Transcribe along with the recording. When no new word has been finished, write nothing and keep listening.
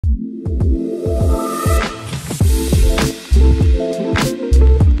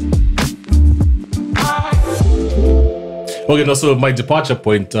Okay, no, so my departure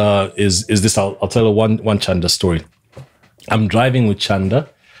point is this. I'll tell you one Chanda story. I'm driving with Chanda.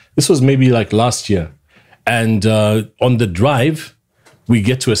 This was maybe like last year. And on the drive, we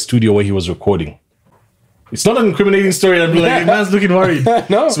get to a studio where he was recording. It's not an incriminating story. I'm like, man's looking worried.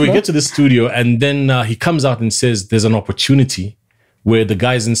 So we get to the studio, and then he comes out and says there's an opportunity where the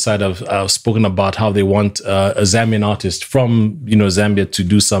guys inside have spoken about how they want a Zambian artist from, Zambia to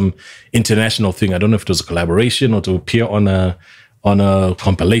do some international thing. I don't know if it was a collaboration or to appear on a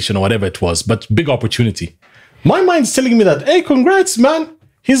compilation or whatever it was, but big opportunity. My mind's telling me that, hey, congrats, man.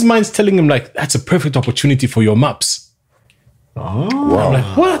 His mind's telling him like, that's a perfect opportunity for your maps. Oh, wow. I'm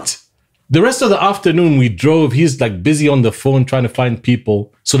like, what? The rest of the afternoon we drove, he's like busy on the phone trying to find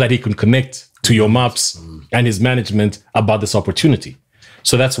people so that he can connect to your maps and his management about this opportunity.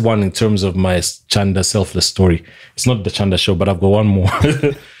 So that's one in terms of my Chanda selfless story. It's not the Chanda show, but I've got one more.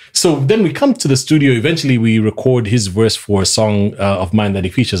 So then we come to the studio. Eventually we record his verse for a song of mine that he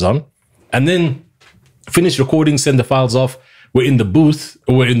features on. And then finish recording, send the files off. We're in the booth,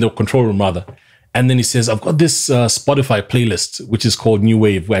 or we're in the control room rather. And then he says, I've got this Spotify playlist, which is called New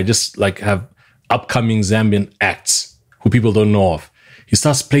Wave, where I just like have upcoming Zambian acts who people don't know of. He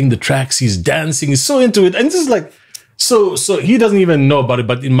starts playing the tracks, he's dancing, he's so into it. And this is like, so he doesn't even know about it.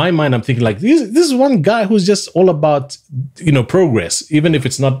 But in my mind, I'm thinking like, this is one guy who's just all about, progress. Even if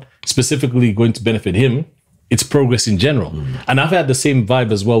it's not specifically going to benefit him, it's progress in general. And I've had the same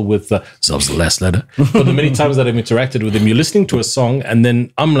vibe as well with Zubz the Last Letta. For the many times that I've interacted with him, you're listening to a song and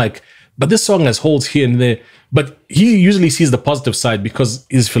then I'm like, but this song has holes here and there. But he usually sees the positive side because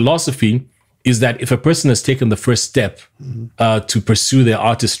his philosophy is that if a person has taken the first step to pursue their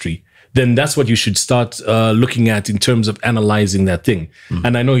artistry, then that's what you should start looking at in terms of analyzing that thing.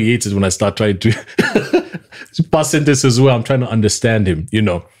 And I know he hates it when I start trying to pass sentences where I'm trying to understand him,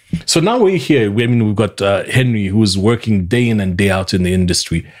 So now we're here. We've got Henry, who's working day in and day out in the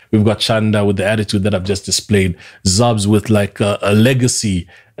industry. We've got Chanda with the attitude that I've just displayed. Zubz with like a legacy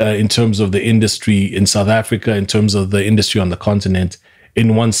in terms of the industry in South Africa, in terms of the industry on the continent,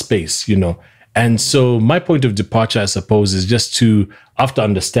 in one space, And so my point of departure, I suppose, is just to, after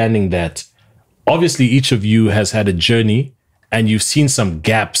understanding that, obviously each of you has had a journey and you've seen some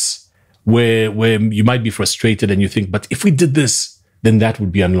gaps where you might be frustrated and you think, but if we did this, then that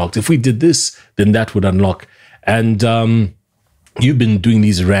would be unlocked. If we did this, then that would unlock. And you've been doing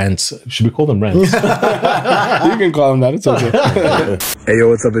these rants. Should we call them rants? You can call them that. It's okay. Hey, yo,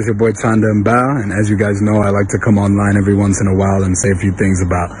 what's up? It's your boy Chanda Mbao. And as you guys know, I like to come online every once in a while and say a few things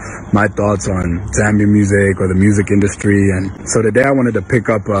about my thoughts on Zambian music or the music industry. And so today I wanted to pick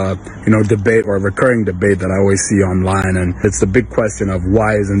up a, debate or a recurring debate that I always see online. And it's the big question of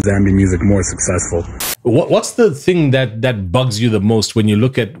why isn't Zambian music more successful? What's the thing that bugs you the most when you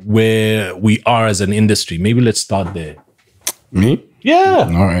look at where we are as an industry? Maybe let's start there. Me? Yeah.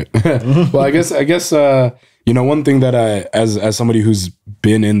 All right. Well, I guess one thing that I, as somebody who's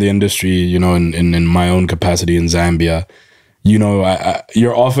been in the industry, in my own capacity in Zambia,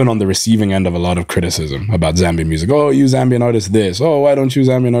 you're often on the receiving end of a lot of criticism about Zambian music. Oh, you Zambian artists this. Oh, why don't you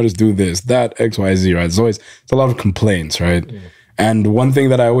Zambian artists do this, that, X, Y, Z, right? It's a lot of complaints, right? Yeah. And one thing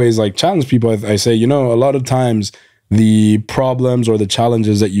that I always challenge people, I say, a lot of times the problems or the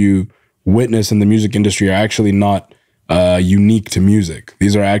challenges that you witness in the music industry are actually not unique to music.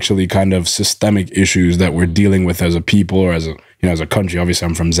 These are actually kind of systemic issues that we're dealing with as a people or as a country. Obviously,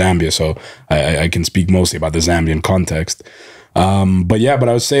 I'm from Zambia, so I can speak mostly about the Zambian context. But I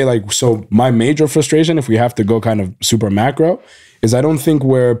would say so my major frustration, if we have to go kind of super macro, is I don't think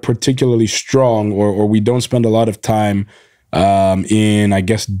we're particularly strong or we don't spend a lot of time in, I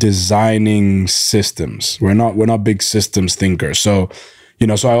guess, designing systems. We're not big systems thinkers. So,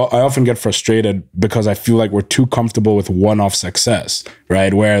 so I often get frustrated because I feel like we're too comfortable with one-off success,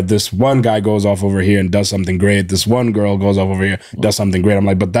 right? Where this one guy goes off over here and does something great. This one girl goes off over here, does something great. I'm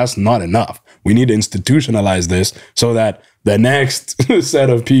like, but that's not enough. We need to institutionalize this so that the next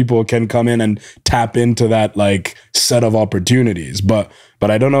set of people can come in and tap into that set of opportunities. But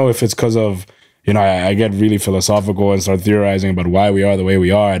I don't know if it's because of, I get really philosophical and start theorizing about why we are the way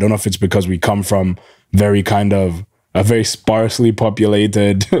we are. I don't know if it's because we come from a very sparsely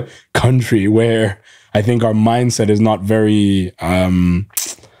populated country where I think our mindset is not very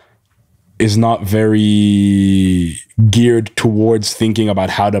geared towards thinking about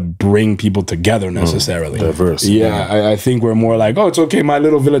how to bring people together necessarily. Diverse. Yeah, I think we're more like, oh, it's okay, my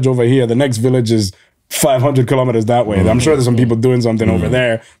little village over here. The next village is 500 kilometers that way. I'm sure there's some people doing something over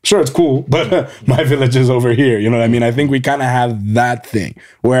there. I'm sure it's cool, but my village is over here. You know what I mean? I think we kind of have that thing.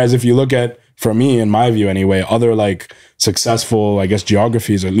 Whereas if you look at for me, in my view anyway, other like successful, I guess,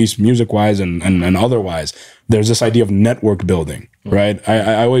 geographies, at least music-wise and otherwise, there's this idea of network building, right?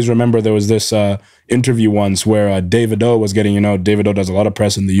 I always remember there was this interview once where Davido was getting, Davido does a lot of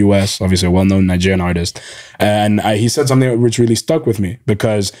press in the US, obviously a well-known Nigerian artist. And he said something which really stuck with me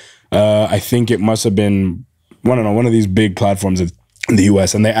because I think it must have been, I don't know, one of these big platforms in the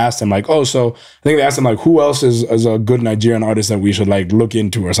US, and they asked him like, oh, so I think they asked him like, who else is a good Nigerian artist that we should like look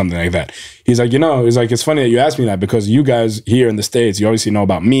into or something like that. He's like, it's funny that you asked me that because you guys here in the States, you obviously know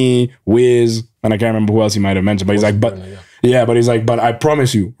about me, Wiz, and I can't remember who else he might have mentioned, but he's like, but he's like, but I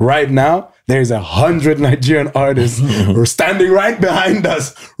promise you, right now, there's 100 Nigerian artists who are standing right behind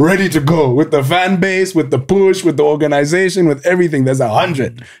us, ready to go with the fan base, with the push, with the organization, with everything. There's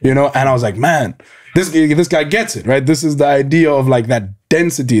 100, And I was like, man, this guy gets it, right? This is the idea of like that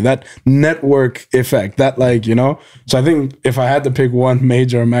density, that network effect, that like, So I think if I had to pick one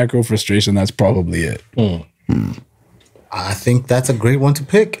major macro frustration, that's probably it. I think that's a great one to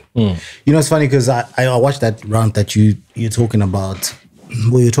pick. It's funny because I watched that round that you're talking about,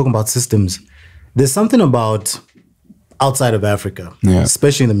 where you're talking about systems. There's something about outside of Africa,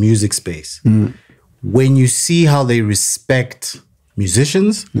 especially in the music space, when you see how they respect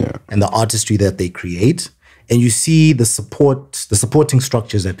musicians and the artistry that they create, and you see the supporting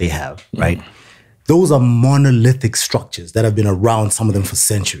structures that they have, right? Those are monolithic structures that have been around, some of them for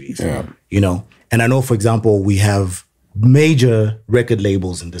centuries, And I know, for example, we have major record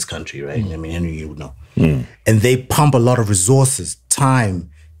labels in this country, right? I mean, Henry, you would know. And they pump a lot of resources, time,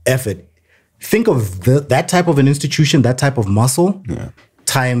 effort. Think of that type of an institution, that type of muscle,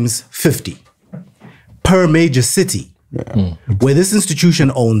 times 50 per major city. Where this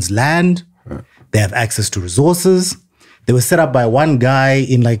institution owns land, they have access to resources. They were set up by one guy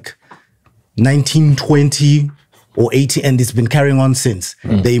in like 1920 or 80, and it's been carrying on since.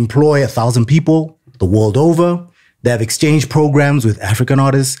 They employ 1,000 people the world over. They have exchange programs with African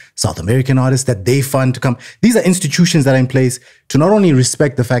artists, South American artists that they fund to come. These are institutions that are in place to not only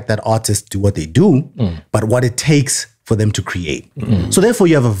respect the fact that artists do what they do, but what it takes for them to create. So therefore,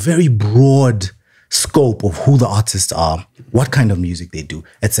 you have a very broad scope of who the artists are, what kind of music they do,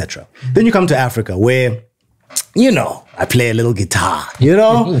 etc. Then you come to Africa where, I play a little guitar,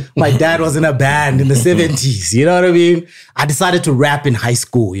 My dad was in a band in the 70s, you know what I mean? I decided to rap in high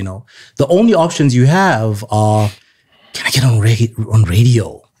school, The only options you have are, can I get on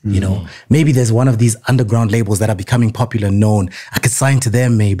radio? Maybe there's one of these underground labels that are becoming popular and known. I could sign to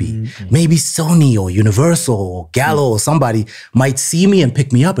them maybe. Maybe Sony or Universal or Gallo or somebody might see me and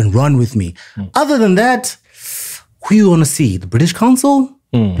pick me up and run with me. Other than that, who you want to see? The British Council?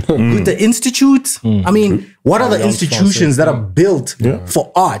 With the Institute? I mean, what are the institutions that are built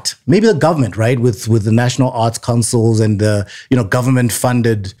for art? Maybe the government, right? With the National Arts Councils and the government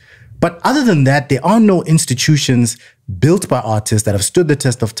funded. But other than that, there are no institutions built by artists that have stood the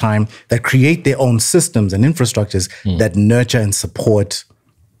test of time, that create their own systems and infrastructures that nurture and support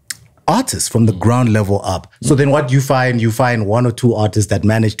artists from the ground level up. So then what you find one or two artists that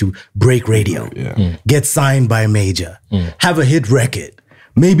manage to break radio, get signed by a major, have a hit record,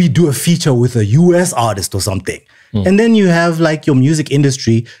 maybe do a feature with a US artist or something. And then you have like your music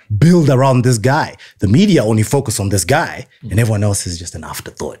industry build around this guy. The media only focus on this guy and everyone else is just an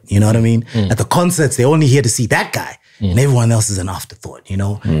afterthought. You know what I mean? At the concerts, they're only here to see that guy and everyone else is an afterthought,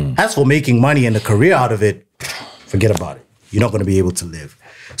 As for making money and a career out of it, forget about it. You're not going to be able to live.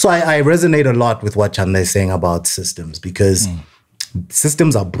 So I resonate a lot with what Chanda is saying about systems because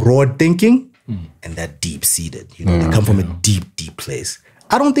systems are broad thinking and they're deep-seated. They come from a deep, deep place.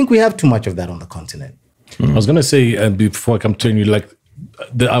 I don't think we have too much of that on the continent. I was going to say, before I come to you,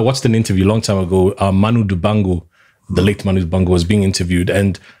 I watched an interview a long time ago. Manu Dibango, the late Manu Dibango, was being interviewed.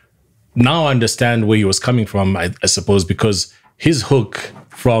 And now I understand where he was coming from, I suppose, because his hook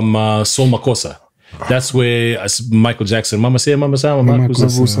from Soul Makossa, that's where Michael Jackson, Mama Say, Mama Say, Mama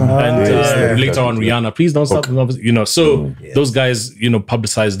Makossa. And later on, Rihanna, Please Don't Stop. So those guys,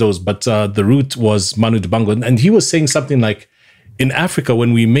 publicized those. But the root was Manu Dibango. And he was saying something like, in Africa,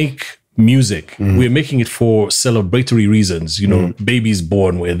 when we make music, we're making it for celebratory reasons. Babies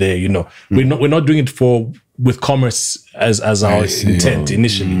born, we're there. We're not doing it with commerce as our intent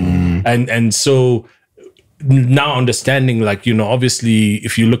initially. And so now understanding, obviously,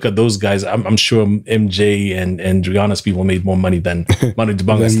 if you look at those guys, I'm sure MJ and Rihanna's people made more money than Manu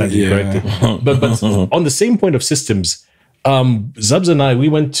Dibango, standing corrected. But on the same point of systems, Zubz and I, we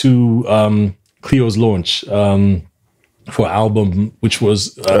went to Cleo's launch. for album, which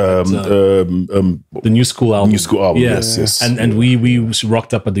was the New School album. New School album, yes. And we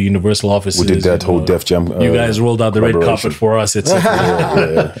rocked up at the Universal offices. We did that whole Def Jam. You guys rolled out the red carpet for us,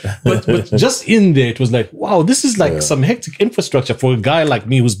 etc. But just in there, it was like, wow, this is like some hectic infrastructure for a guy like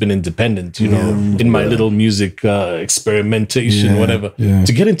me who's been independent, you know, in my little music experimentation, whatever.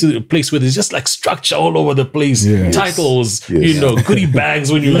 To get into a place where there's just like structure all over the place, titles, you know, goodie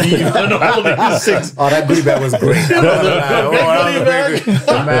bags when you leave, and all these things. Oh, that goodie bag was great.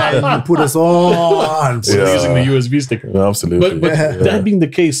 Man, you put us on. Using the USB stick. Absolutely. But that being the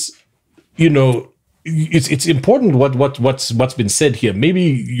case, you know, it's important what's been said here. Maybe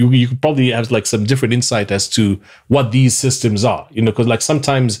you could probably have like some different insight as to what these systems are, you know, because like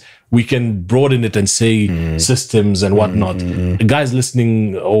sometimes we can broaden it and say systems and whatnot. The guys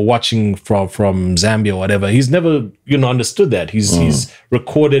listening or watching from Zambia or whatever, he's never, you know, understood that. He's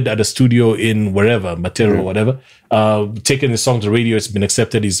recorded at a studio in wherever, Matero or whatever, taken his song to radio, it's been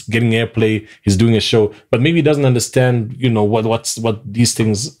accepted, he's getting airplay, he's doing a show, but maybe he doesn't understand, you know, what these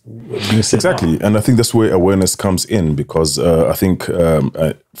things being said. Exactly. And I think that's where awareness comes in, because I think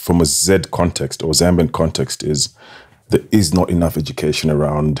from a Z context or Zambian context there is not enough education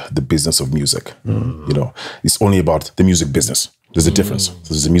around the business of music. You know, it's only about the music business. There's a difference.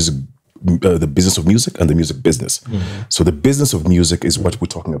 So there's the business of music and the music business. So the business of music is what we're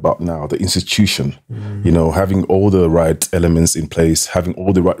talking about now, the institution, you know, having all the right elements in place, having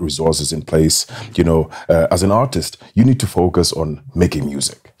all the right resources in place. You know, as an artist, you need to focus on making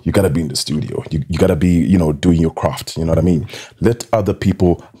music. You got to be in the studio. You got to be, you know, doing your craft. You know what I mean? Let other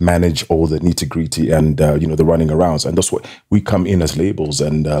people manage all the nitty gritty and, you know, the running arounds. And that's what we come in as labels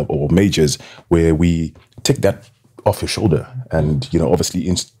and or majors, where we take that off your shoulder and, you know, obviously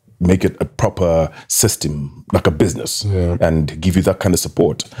make it a proper system, like a business, and give you that kind of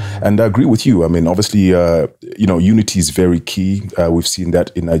support. And I agree with you. I mean, obviously, you know, unity is very key. We've seen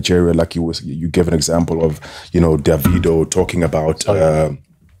that in Nigeria, like you gave an example of, you know, Davido talking about,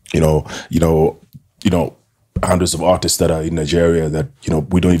 you know, hundreds of artists that are in Nigeria that, you know,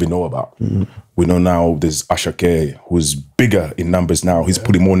 we don't even know about. We know now there's Ashake, who's bigger in numbers now. He's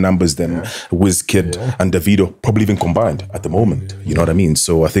putting more numbers than Wizkid and Davido, probably even combined at the moment. You know what I mean?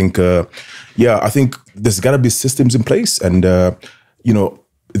 So I think, I think there's got to be systems in place. And, you know,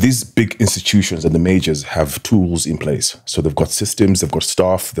 these big institutions and the majors have tools in place. So they've got systems, they've got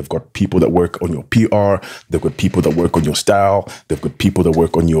staff, they've got people that work on your PR, they've got people that work on your style, they've got people that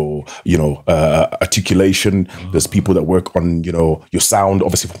work on your, you know, articulation. There's people that work on, you know, your sound.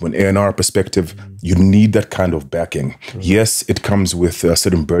 Obviously, from an A&R perspective, you need that kind of backing. Yes, it comes with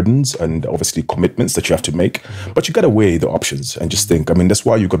certain burdens and obviously commitments that you have to make, but you got to weigh the options and just think. I mean, that's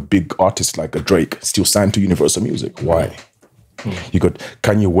why you got big artists like a Drake still signed to Universal Music. Why? You got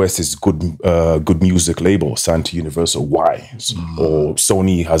Kanye West's good music label signed to Universal. Why? Or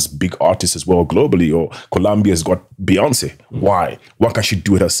Sony has big artists as well globally, or Columbia's got Beyonce. Why? Why can't she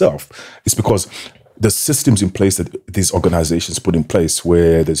do it herself? It's because the systems in place that these organizations put in place,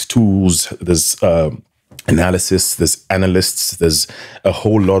 where there's tools, there's analysis, there's analysts, there's a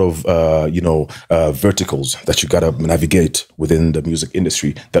whole lot of verticals that you gotta navigate within the music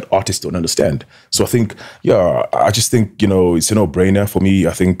industry that artists don't understand. So I think, I just think, you know, it's a no-brainer for me.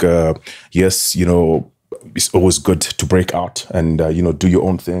 I think, yes, you know, it's always good to break out and, you know, do your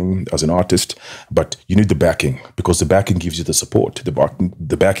own thing as an artist, but you need the backing, because the backing gives you the support.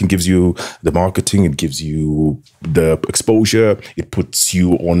 The backing gives you the marketing, it gives you the exposure, it puts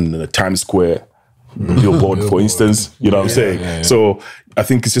you on the Times Square billboard, for instance, you know what I'm saying? Yeah. So I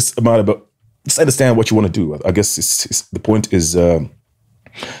think it's just a matter of just understand what you want to do. I guess the point is,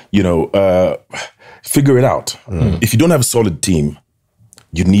 figure it out. If you don't have a solid team,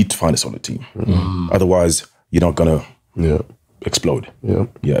 you need to find a solid team. Otherwise, you're not gonna explode.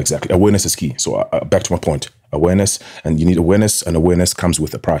 Yeah, exactly. Awareness is key. So back to my point. Awareness, and you need awareness, and awareness comes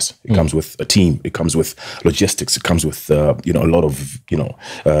with a price. It comes with a team. It comes with logistics. It comes with a lot of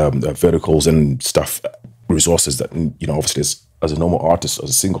verticals and stuff, resources that obviously as a normal artist, as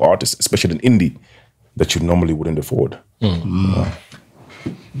a single artist, especially an indie, that you normally wouldn't afford.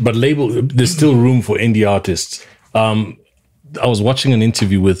 But there's still room for indie artists. I was watching an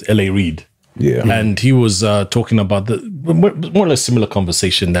interview with L.A. Reid. And he was talking about the more or less similar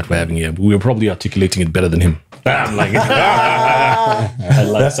conversation that we're having here. We were probably articulating it better than him. I'm like, I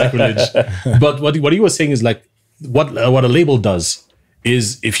like sacrilege. But what he was saying is like, what a label does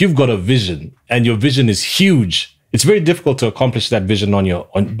is, if you've got a vision and your vision is huge, it's very difficult to accomplish that vision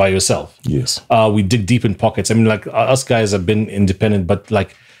by yourself. Yes. We dig deep in pockets. I mean, like, us guys have been independent, but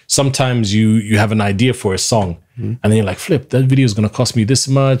like, sometimes you have an idea for a song, and then you're like, flip, that video is going to cost me this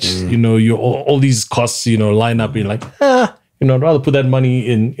much. You know, all these costs, you know, line up, and you're like, you know, I'd rather put that money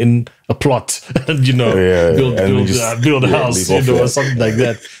in a plot and, you know, build a house, you know, or something like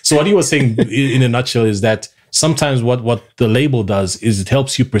that. So what he was saying in a nutshell is that sometimes what the label does is it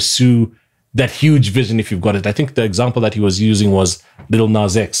helps you pursue that huge vision if you've got it. I think the example that he was using was Lil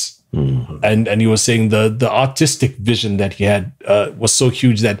Nas X. And he was saying the artistic vision that he had was so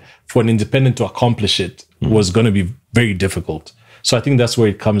huge that for an independent to accomplish it was going to be very difficult. So I think that's where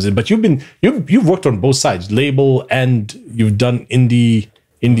it comes in. But you've worked on both sides, label, and you've done indie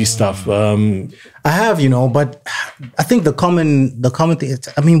stuff. I have, you know, but I think the common thing is,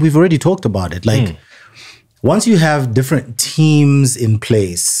 I mean, we've already talked about it. Like once you have different teams in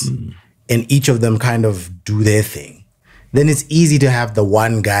place and each of them kind of do their thing, then it's easy to have the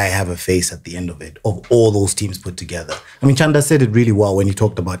one guy have a face at the end of it, of all those teams put together. I mean, Chanda said it really well when he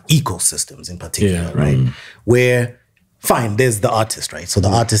talked about ecosystems in particular, right? Where, fine, there's the artist, right? So the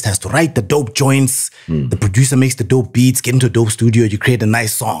artist has to write the dope joints, the producer makes the dope beats, get into a dope studio, you create a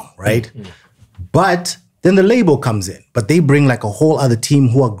nice song, right? But then the label comes in, but they bring like a whole other team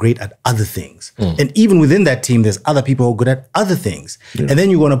who are great at other things. And even within that team, there's other people who are good at other things. And then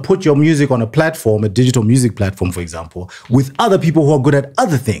you're going to put your music on a platform, a digital music platform, for example, with other people who are good at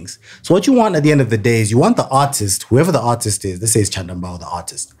other things. So what you want at the end of the day is you want the artist, whoever the artist is, let's say it's Chandambao, the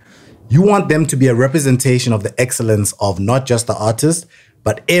artist, you want them to be a representation of the excellence of not just the artist,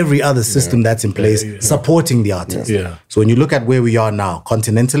 but every other system that's in place supporting the artist. So when you look at where we are now,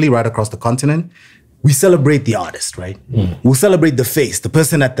 continentally, right across the continent, we celebrate the artist, right? We'll celebrate the face, the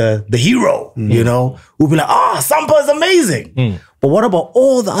person at the hero, you know? We'll be like, Sampa is amazing. But what about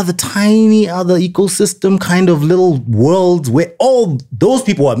all the other tiny other ecosystem kind of little worlds where all those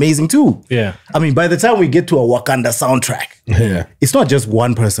people are amazing too? I mean, by the time we get to a Wakanda soundtrack, it's not just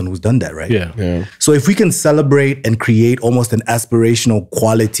one person who's done that, right? So if we can celebrate and create almost an aspirational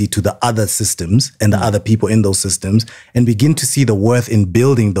quality to the other systems and the other people in those systems and begin to see the worth in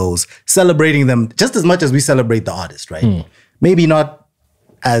building those, celebrating them just as much as we celebrate the artist, right? Maybe not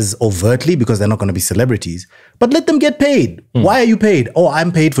as overtly because they're not going to be celebrities, but let them get paid. Why are you paid? Oh,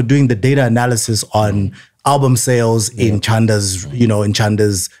 I'm paid for doing the data analysis on album sales in Chanda's, you know, in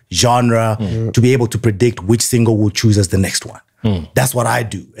Chanda's genre to be able to predict which single we'll choose as the next one. That's what I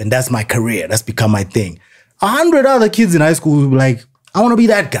do. And that's my career. That's become my thing. 100 other kids in high school will be like, I want to be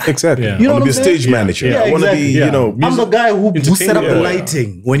that guy. Exactly. You know I want to be a stage manager. I want to be, you know, I'm the guy who set up the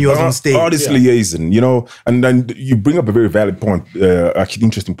lighting when you was on stage. Artist liaison, you know, and then you bring up a very valid point, actually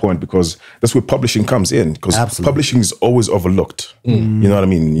interesting point, because that's where publishing comes in. Because publishing is always overlooked. You know what I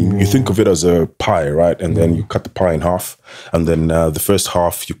mean? You think of it as a pie, right? And then you cut the pie in half. And then the first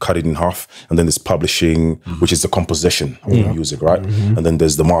half, you cut it in half. And then there's publishing, which is the composition of the music, right? And then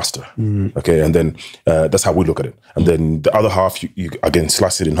there's the master. Okay. And then that's how we look at it. And then the other half, you again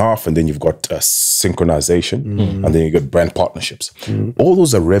slice it in half, and then you've got synchronization, and then you got brand partnerships. All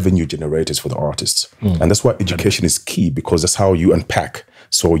those are revenue generators for the artists. And that's why education is key, because that's how you unpack.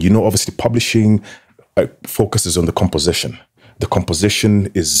 So, you know, obviously publishing focuses on the composition. The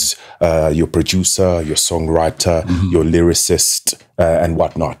composition is your producer, your songwriter, your lyricist, and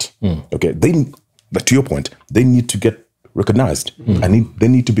whatnot. Okay, but to your point, they need to get recognized and they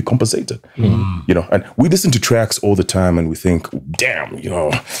need to be compensated. You know, and we listen to tracks all the time and we think, damn, you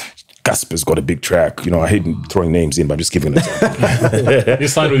know, Casper's got a big track. You know, I hate throwing names in, but I'm just giving an example. He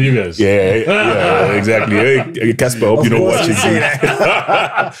signed with you guys. Yeah, exactly. Hey, Casper, hope you're not watching.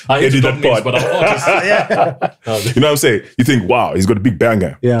 I hate to drop names, but I'm honest. You know what I'm saying? You think, wow, he's got a big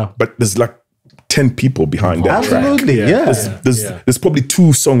banger. Yeah. But there's like 10 people behind that track. Absolutely, There's probably 2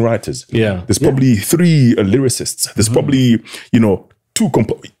 songwriters. There's probably 3 lyricists. There's probably, you know, 2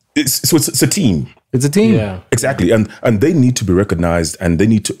 so it's a team. It's a team. Exactly. And they need to be recognized, and they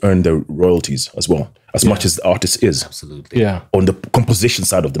need to earn their royalties as well, as much as the artist is. Absolutely. On the composition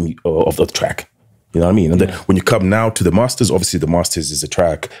side of the track. You know what I mean? And then when you come now to the masters, obviously the masters is a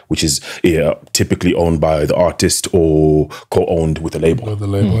track which is typically owned by the artist or co-owned with the label.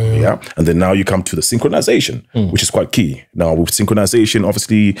 And then now you come to the synchronization, which is quite key. Now with synchronization,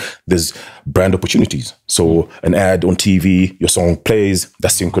 obviously there's brand opportunities. So an ad on TV, your song plays,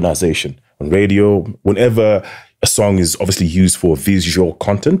 that's synchronization. On radio, whenever a song is obviously used for visual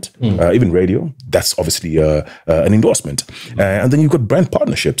content, even radio, that's obviously an endorsement. And then you've got brand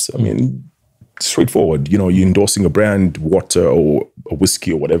partnerships. I mean, straightforward, you know, you're endorsing a brand, water or a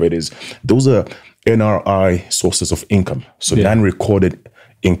whiskey or whatever it is. Those are NRI sources of income. So non-recorded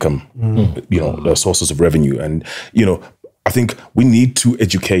income, you know, the sources of revenue. And, you know, I think we need to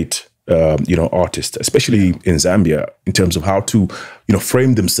educate artists, especially in Zambia, in terms of how to,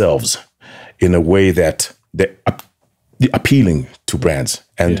 frame themselves in a way that they're appealing to brands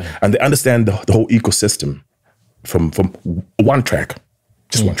and they understand the whole ecosystem from one track,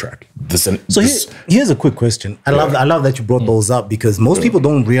 just one track. Here's a quick question. I love that you brought those up, because most people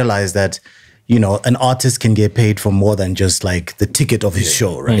don't realize that, an artist can get paid for more than just like the ticket of his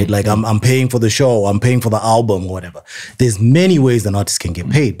show, right? Like I'm paying for the show, I'm paying for the album or whatever. There's many ways an artist can get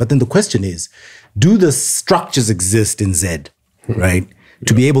paid. But then the question is, do the structures exist in Z, right?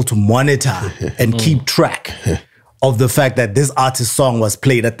 To be able to monitor and keep track of the fact that this artist's song was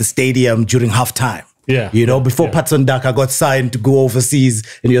played at the stadium during halftime. Before Patson Daka got signed to go overseas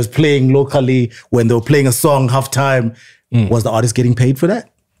and he was playing locally when they were playing a song halftime, was the artist getting paid for that?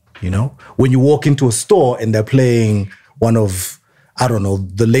 When you walk into a store and they're playing one of, I don't know,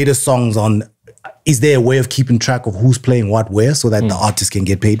 the latest songs on, is there a way of keeping track of who's playing what where so that the artist can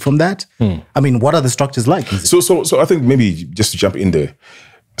get paid from that? I mean, what are the structures like? So I think maybe just to jump in there.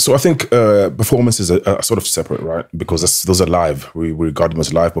 So I think performances are sort of separate, right? Because those are live. We regard them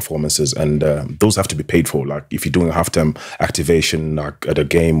as live performances, and those have to be paid for. Like if you're doing a halftime activation, like at a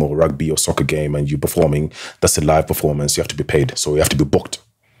game or rugby or soccer game, and you're performing, that's a live performance. You have to be paid, so you have to be booked.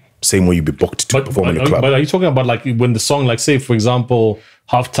 Same way you'd be booked to perform in a club. But are you talking about like when the song, like say for example,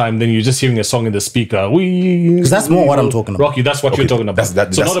 halftime, then you're just hearing a song in the speaker? Because that's more what I'm talking about. Rocky, that's what you're talking about.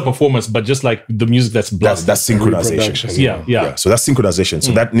 That's not a performance, but just like the music that's blasted. That's synchronization. Yeah. So that's synchronization.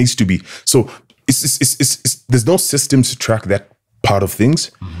 So that needs to be. So it's there's no systems to track that part of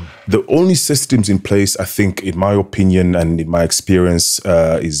things. The only systems in place, I think, in my opinion and in my experience,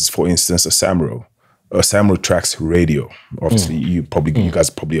 is for instance a Samro. Samro tracks radio. Obviously, you guys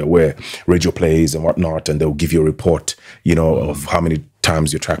are probably aware, radio plays and whatnot, and they'll give you a report, of how many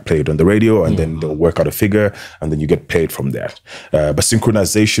times your track played on the radio, and then they'll work out a figure, and then you get paid from that. But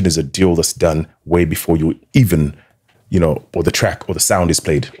synchronization is a deal that's done way before you even, or the track or the sound is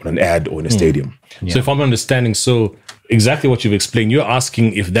played on an ad or in a stadium. So if I'm understanding, so exactly what you've explained, you're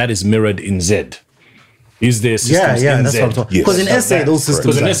asking if that is mirrored in Z. Is there systems in that's Z? what I'm talking. Because in SA, those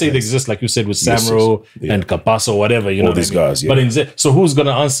systems. Because in SA, they exist, like you said, with Samro and Kapaso, whatever, all these guys. But in Z, so who's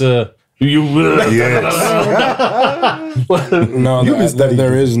gonna answer? You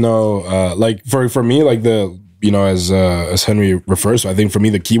there is no like for me, like as Henry refers to, I think for me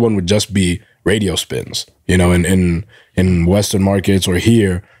the key one would just be radio spins. In Western markets or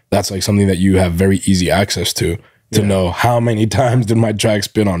here, that's like something that you have very easy access to know how many times did my track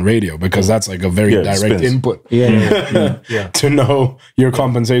spin on radio, because that's like a very direct input. To know your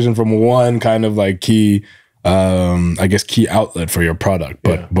compensation from one kind of like key, I guess key outlet for your product,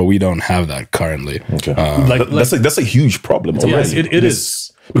 but we don't have that currently. Okay. That's a huge problem. Yes, it is.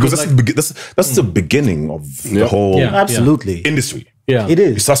 Because that's the beginning of the whole industry. Yeah, it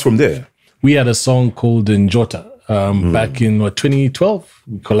is. It starts from there. We had a song called Njota back in 2012.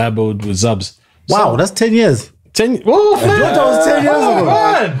 We collaborated with Zubz. Wow, that's 10 years. 10. Whoa, Njota was 10 years ago.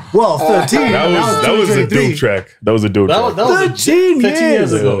 Man. Well, 13. That was a dope track. That was a dope track. That was 13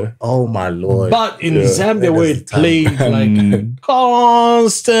 years ago. Oh my Lord. But in Zambia, where it played like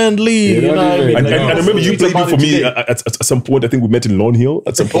constantly, And I remember you played it for me at some point. I think we met in Lawn Hill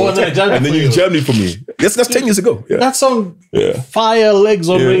at some point. And then you jammed it for me. That's 10 years ago. Yeah. That song, Fire Legs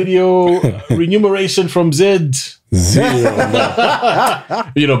on Radio, Remuneration from Z. Zero.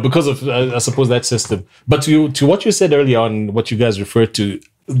 Because of I suppose that system. But to what you said earlier on, what you guys referred to,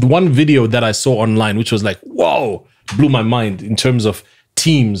 the one video that I saw online, which was like, whoa, blew my mind in terms of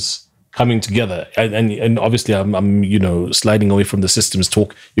teams coming together. And obviously I'm sliding away from the systems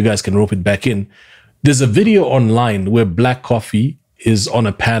talk. You guys can rope it back in. There's a video online where Black Coffee is on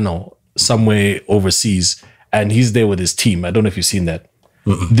a panel somewhere overseas, and he's there with his team. I don't know if you've seen that.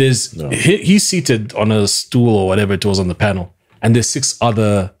 He's seated on a stool or whatever it was on the panel, and there's 6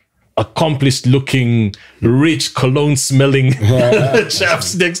 other accomplished looking, rich, cologne smelling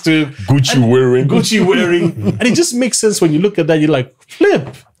chaps next to Gucci wearing. And it just makes sense when you look at that. You're like,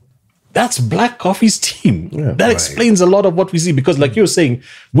 flip, that's Black Coffee's team. That explains a lot of what we see, because like you're saying,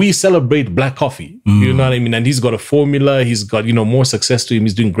 we celebrate Black Coffee. You know what I mean? And he's got a formula, he's got more success to him,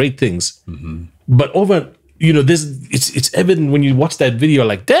 he's doing great things. But over it's evident when you watch that video,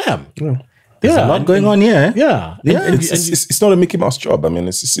 like, damn. There's a lot going on here. Yeah. It's not a Mickey Mouse job. I mean,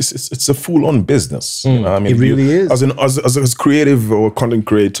 it's a full-on business. I mean, it really is. As creative or content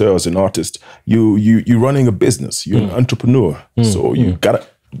creator, as an artist, you're running a business. You're an entrepreneur. So you gotta,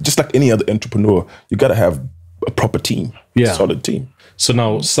 just like any other entrepreneur, you gotta have a proper team, a solid team. So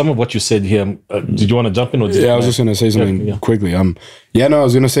now, some of what you said here, did you want to jump in? Or I was just going to say something quickly. I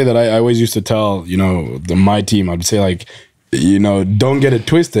was going to say that I always used to tell, my team, I'd say like, you know, don't get it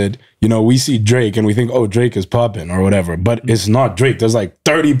twisted. You know, we see Drake and we think, oh, Drake is popping or whatever, but it's not Drake. There's like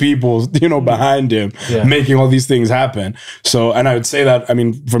 30 people, you know, behind him making all these things happen. So, and I would say that, I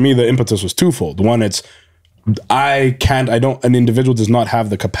mean, for me, the impetus was twofold. One, it's, an individual does not have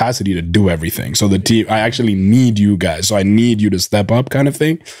the capacity to do everything. So the team, I actually need you guys. So I need you to step up kind of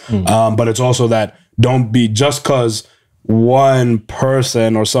thing. But it's also that don't be just because one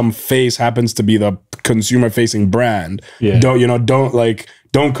person or some face happens to be the consumer facing brand.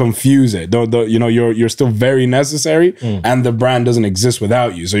 Don't confuse it. Don't you know, you're still very necessary, and the brand doesn't exist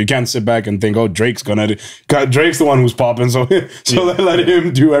without you. So you can't sit back and think, oh, Drake's the one who's popping, so let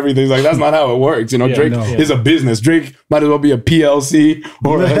him do everything. It's like, that's not how it works. You know, Drake is a business. Drake might as well be a PLC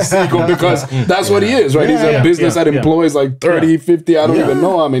or a sequel because that's what he is, right? He's a business that employs like 30, 50, I don't even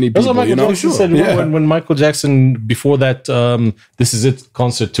know how many people. That's what Michael Jackson said when Michael Jackson, before that This Is It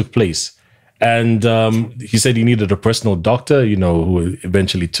concert took place. And he said he needed a personal doctor, you know, who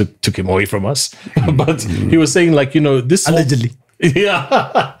eventually took him away from us. But he was saying, like, you know, this allegedly,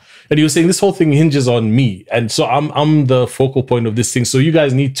 and he was saying this whole thing hinges on me, and so I'm the focal point of this thing. So you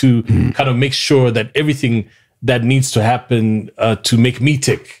guys need to kind of make sure that everything that needs to happen to make me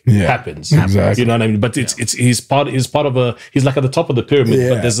tick happens. Exactly. You know what I mean? But he's part of he's like at the top of the pyramid.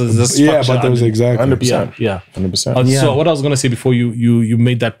 But there's a structure. But there's exactly 100%. Yeah. 100%. So what I was going to say before you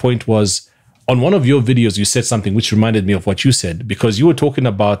made that point was, on one of your videos, you said something which reminded me of what you said, because you were talking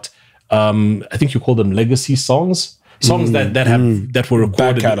about, I think you call them legacy songs that were recorded.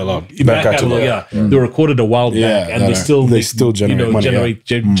 Back catalog. Back catalog. They were recorded a while back, and they still generate money.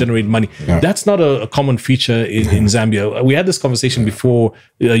 Generate money. That's not a common feature in Zambia. We had this conversation before,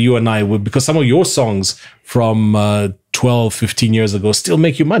 you and I, because some of your songs from 12, 15 years ago still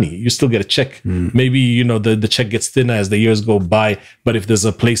make you money. You still get a check. Maybe, you know, the check gets thinner as the years go by, but if there's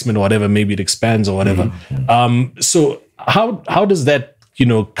a placement or whatever, maybe it expands or whatever. So how does that, you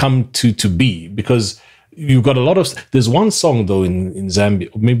know, come to be? Because you've got a lot of, there's one song though in Zambia,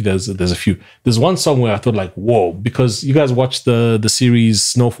 maybe there's a few. There's one song where I thought like, whoa, because you guys watched the series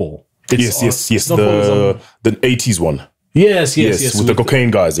Snowfall. Yes. The 80s one. Yes. With the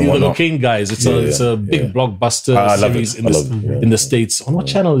cocaine guys and whatnot. The cocaine guys. It's a big blockbuster series in the States. On what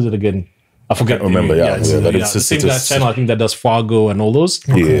channel is it again? I forget. I remember. It's the same channel, I think, that does Fargo and all those.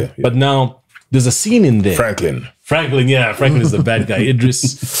 Yeah. But now there's a scene in there. Franklin is the bad guy.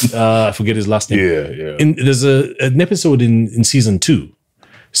 Idris, I forget his last name. Yeah. There's an episode in season 2.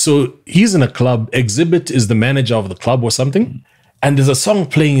 So he's in a club. Exhibit is the manager of the club or something. And there's a song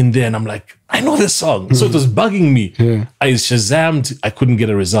playing in there, and I'm like, I know this song. So it was bugging me. I Shazammed, I couldn't get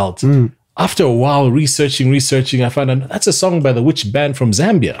a result. After a while, researching, I found out that's a song by the Witch Band from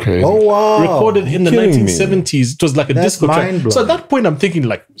Zambia. Crazy. Oh, wow. Recorded in the 1970s. It was like a disco track. So at that point, I'm thinking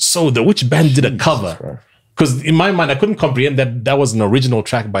like, so the Witch Band did a cover. Because in my mind, I couldn't comprehend that was an original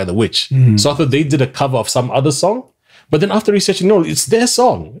track by the Witch. So I thought they did a cover of some other song. But then after researching, no, it's their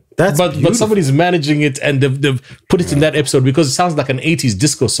song. But somebody's managing it, and they've put it in that episode because it sounds like an 80s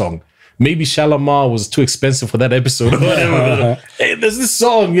disco song. Maybe Shalimar was too expensive for that episode or whatever. Hey, there's this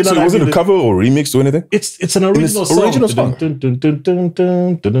song, you know. So was it a cover or remix or anything? It's an original song.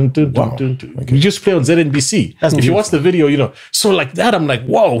 We just play on ZNBC. If you watch the video, you know. So like that, I'm like,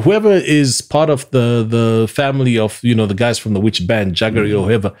 wow, whoever is part of the family of, you know, the guys from the Witch Band, Jaggery or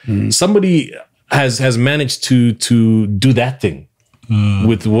whoever, somebody has managed to do that thing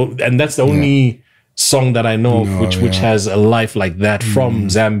and that's the only song that I know of which has a life like that from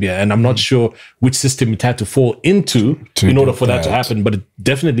Zambia, and I'm not sure which system it had to fall into in order for that to happen, but it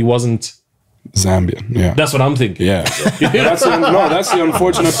definitely wasn't Zambian. Yeah, that's what I'm thinking. That's the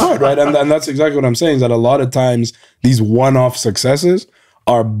unfortunate part, right? And that's exactly what I'm saying, is that a lot of times these one-off successes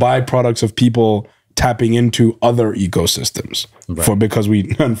are byproducts of people tapping into other ecosystems because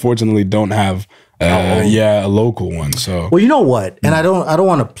we unfortunately don't have a local one. So, well, you know what? And I don't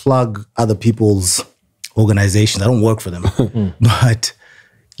want to plug other people's organizations. I don't work for them. But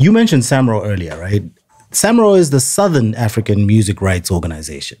you mentioned SAMRO earlier, right? SAMRO is the Southern African Music Rights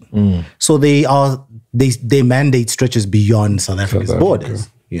Organization. So they mandate stretches beyond South Africa's borders,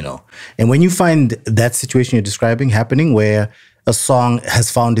 you know. And when you find that situation you're describing happening, where a song has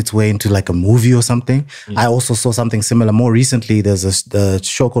found its way into like a movie or something. I also saw something similar more recently. There's a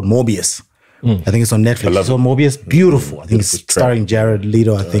show called Morbius. I think it's on Netflix. You saw Morbius? Beautiful. I think it's starring Jared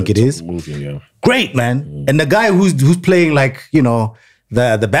Leto, I think it is. Movie, Great, man. And the guy who's playing, like, you know,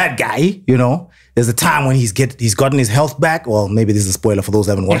 the bad guy, you know, there's a time when he's gotten his health back. Well, maybe this is a spoiler for those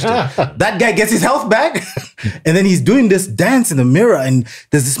who haven't watched it. That guy gets his health back, and then he's doing this dance in the mirror, and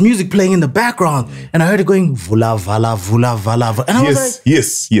there's this music playing in the background, and I heard it going vula vala vula vala, and I was like,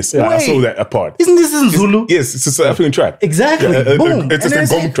 yes. Yeah, I saw that apart. Isn't this in Zulu? Yes, it's a African track. Exactly. Boom. It's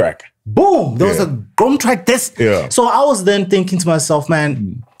just a gong track. Boom. There was a gong track. Yeah. So I was then thinking to myself,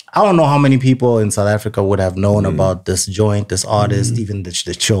 man, I don't know how many people in South Africa would have known about this joint, this artist, even the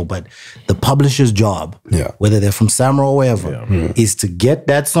show, but the publisher's job, whether they're from Samro or wherever, is to get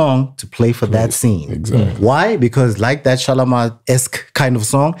that song to play for that scene. Exactly. Why? Because like that Shalama-esque kind of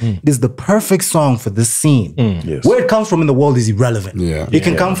song, it is the perfect song for this scene. Yes. Where it comes from in the world is irrelevant. It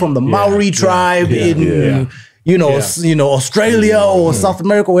can come from the Maori tribe in... You know, Australia or South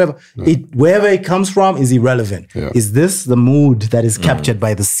America, wherever. Wherever it comes from is irrelevant. Is this the mood that is captured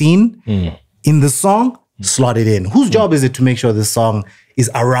by the scene in the song? Slot it in. Whose job is it to make sure this song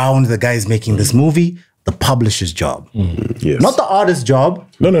is around the guys making this movie? The publisher's job. Yes. Not the artist's job.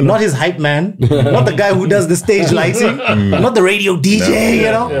 No. Not his hype man. Not the guy who does the stage lighting. Not the radio DJ, you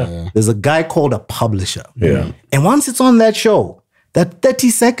know? There's a guy called a publisher. And once it's on that show, that 30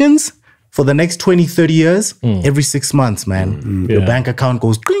 seconds... For the next 20, 30 years, every 6 months, man, your bank account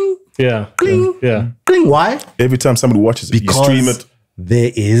goes cling, cling, cling. Why? Every time somebody watches it, because you stream it. There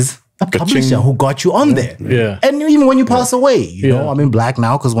is a publisher who got you on there. And even when you pass away, you know, I'm in black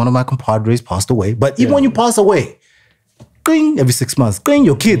now because one of my compadres passed away. But even when you pass away, cling every 6 months, cling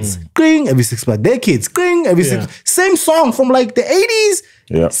your kids, cling every 6 months, their kids, cling every 6 months. Same song from like the 80s,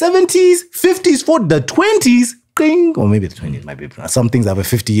 70s, 50s, 40s, the 20s. Or maybe the 20s might be. Some things have a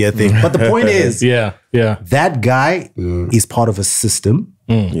 50-year thing. But the point is, that guy is part of a system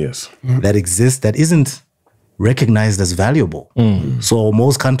that exists that isn't recognized as valuable. So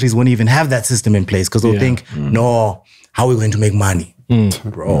most countries won't even have that system in place because they'll think, no, how are we going to make money?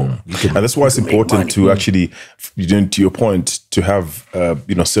 Bro. And that's why it's important to actually, to your point, to have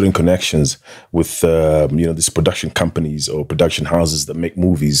certain connections with these production companies or production houses that make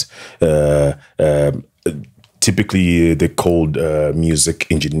movies. Typically, they're called music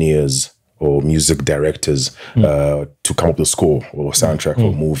engineers or music directors to come up with a score or a soundtrack for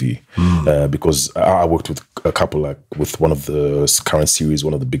a movie. Because I worked with a couple, like with one of the current series,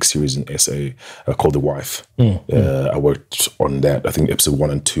 one of the big series in SA called The Wife. I worked on that. I think episode 1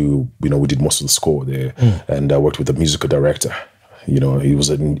 and 2, we did most of the score there. And I worked with the musical director. He's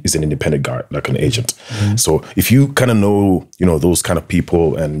an independent guy, like an agent. So if you kind of know, those kind of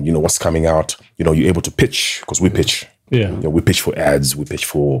people and, what's coming out, you're able to pitch because we pitch. We pitch for ads, we pitch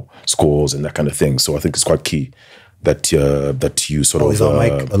for scores and that kind of thing. So I think it's quite key that you sort of... our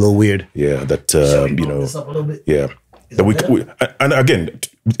mic a little weird. Yeah, that, this up a little bit? Yeah. That and again,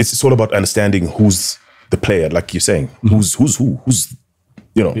 it's all about understanding who's the player, like you're saying. Who's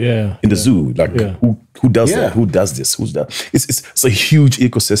in the zoo, like who does that? Who does this? Who's that? It's a huge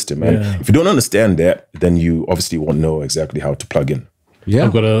ecosystem, and if you don't understand that, then you obviously won't know exactly how to plug in.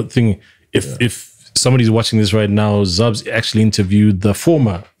 I've got a thing. If somebody's watching this right now, Zubz actually interviewed the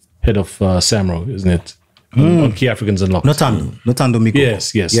former head of Samro, isn't it? On Key Africans Unlocked. Notando Miko.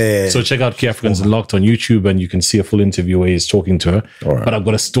 Yes. Yeah. So check out Key Africans Unlocked on YouTube and you can see a full interview where he's talking to her. Right. But I've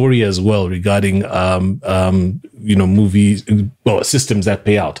got a story as well regarding, movies, systems that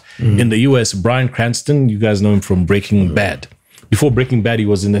pay out. In the US, Bryan Cranston, you guys know him from Breaking Bad. Before Breaking Bad, he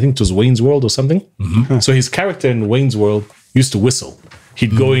was in, I think it was Wayne's World or something. So his character in Wayne's World used to whistle.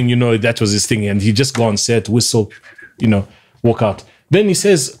 He'd go in, that was his thing. And he'd just go on set, whistle, walk out. Then he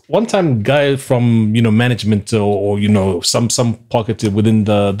says, one time guy from, management or some pocket within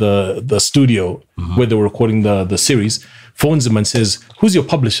the studio where they were recording the series, phones him and says, who's your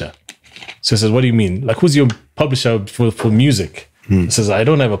publisher? So he says, what do you mean? Like, who's your publisher for music? He says, I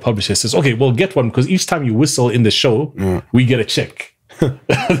don't have a publisher. He says, okay, well, get one because each time you whistle in the show, we get a check.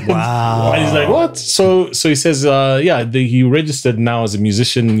 Wow. And he's like, what? So he says, he registered now as a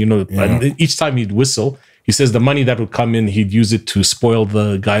musician, and each time he'd whistle, he says the money that would come in, he'd use it to spoil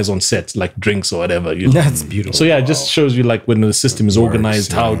the guys on set, like drinks or whatever. That's beautiful. So it just shows you like when the system is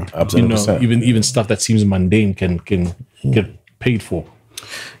organized, how even stuff that seems mundane can get paid for.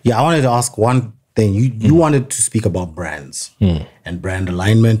 Yeah, I wanted to ask one thing. You wanted to speak about brands and brand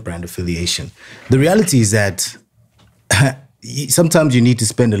alignment, brand affiliation. The reality is that sometimes you need to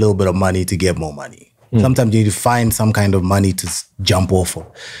spend a little bit of money to get more money. Sometimes you need to find some kind of money to jump off of.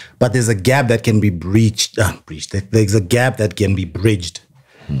 But there's a gap that can be breached. There's a gap that can be bridged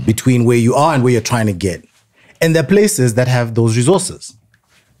between where you are and where you're trying to get. And there are places that have those resources.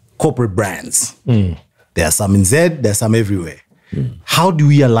 Corporate brands. There are some in Z, there are some everywhere. How do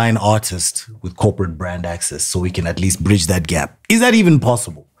we align artists with corporate brand access so we can at least bridge that gap? Is that even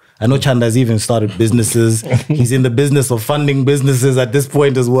possible? I know Chanda's even started businesses. He's in the business of funding businesses at this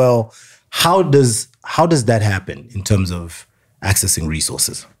point as well. How does that happen in terms of accessing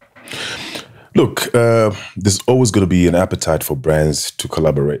resources? Look, there's always going to be an appetite for brands to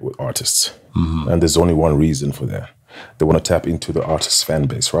collaborate with artists. And there's only one reason for that. They want to tap into the artist's fan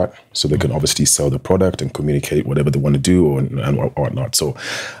base, right? So they can obviously sell the product and communicate whatever they want to do and whatnot. So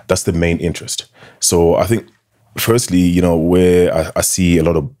that's the main interest. So I think, firstly, you know, where I see a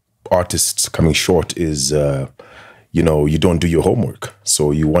lot of artists coming short is, you know, you don't do your homework.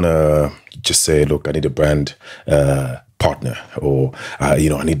 So you want to just say, look, I need a brand partner, or, you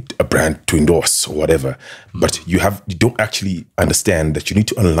know, I need a brand to endorse or whatever. But you don't actually understand that you need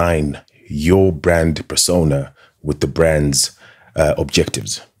to align your brand persona with the brand's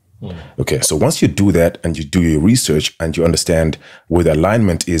objectives. Okay, so once you do that and you do your research and you understand where the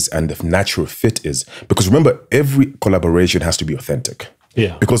alignment is and the natural fit is, because remember, every collaboration has to be authentic.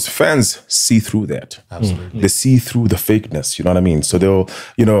 Yeah. Because fans see through that. Absolutely. They see through the fakeness, you know what I mean? So they'll,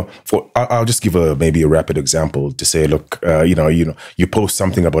 you know, I'll just give maybe a rapid example to say, look, you know, you post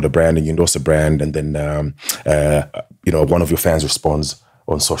something about a brand and you endorse a brand, and then, you know, one of your fans responds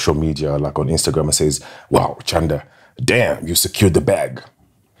on social media, like on Instagram, and says, wow, Chanda, damn, you secured the bag.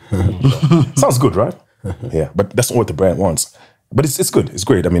 Sounds good, right? Yeah, but that's not what the brand wants. But it's good. It's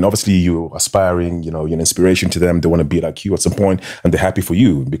great. I mean, obviously you're aspiring, you know, you're an inspiration to them. They want to be like you at some point, and they're happy for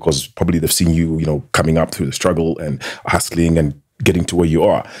you because probably they've seen you, you know, coming up through the struggle and hustling and getting to where you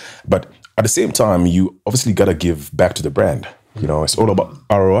are. But at the same time, you obviously got to give back to the brand. You know, it's all about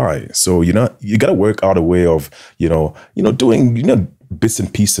ROI. So, you know, you got to work out a way of, you know, doing, you know, bits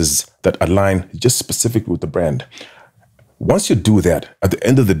and pieces that align just specifically with the brand. Once you do that, at the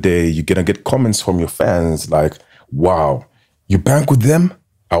end of the day, you're going to get comments from your fans like, wow, you bank with them?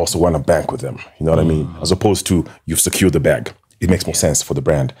 I also want to bank with them. You know what I mean? As opposed to you've secured the bag. It makes more sense for the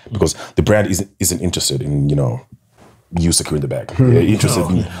brand because the brand isn't interested in, you know, you securing the bag. They're interested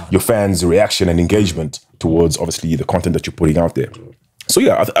in your fans' reaction and engagement towards obviously the content that you're putting out there. So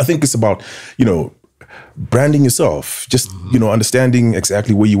yeah, I think it's about, you know, branding yourself, just, you know, understanding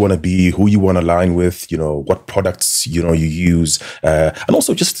exactly where you want to be, who you want to align with, you know, what products, you know, you use, and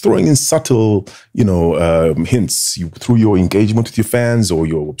also just throwing in subtle, you know, hints through your engagement with your fans or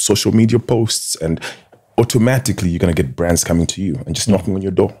your social media posts, and automatically you're going to get brands coming to you and just knocking on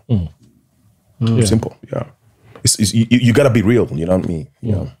your door. Simple. Yeah. You got to be real, you know what I mean?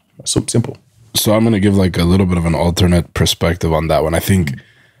 Yeah. So simple. So I'm going to give like a little bit of an alternate perspective on that one. I think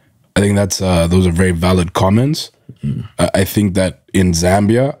that's those are very valid comments. I think that in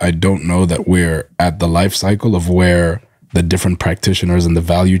Zambia, I don't know that we're at the life cycle of where the different practitioners in the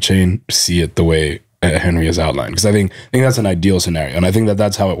value chain see it the way Henry has outlined. Because I think that's an ideal scenario. And I think that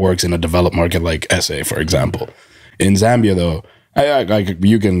that's how it works in a developed market like SA, for example. In Zambia, though,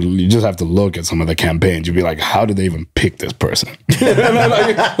 you just have to look at some of the campaigns. You'd be like, how did they even pick this person?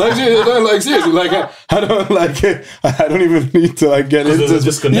 like seriously, like I don't even need to like get into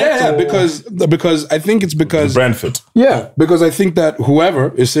this. Yeah, because I think it's because brand fit. Yeah, because I think that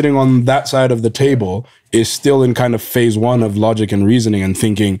whoever is sitting on that side of the table is still in kind of phase one of logic and reasoning and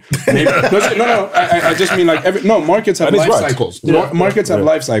thinking. Maybe, I just mean like markets have life cycles. Yeah. Markets have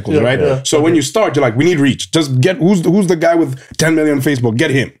life cycles, right? Yeah. So when you start, you're like, we need reach. Just get who's the guy with 10 million Facebook?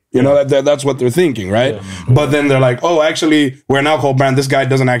 Get him. You know, that's what they're thinking, right? Yeah. But then they're like, oh, actually, we're an alcohol brand. This guy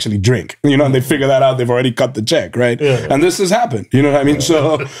doesn't actually drink. You know, and they figure that out. They've already cut the check, right? Yeah. And this has happened. You know what I mean?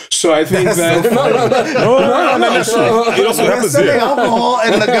 So I think that it also happens selling alcohol,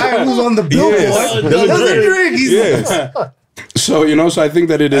 and the guy who's on the billboard doesn't drink. So, you know, so I think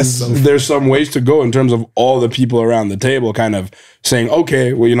that there's some ways to go in terms of all the people around the table kind of saying,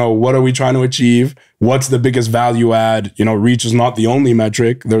 okay, well, you know, what are we trying to achieve? What's the biggest value add? You know, reach is not the only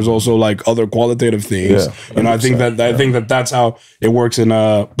metric. There's also like other qualitative things. Yeah, you know, I think that that's how it works in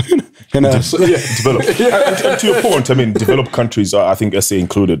developed. And to your point, I mean, developed countries, I think SA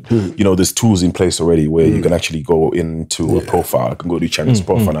included, you know, there's tools in place already where you can actually go into a profile. I can go to China's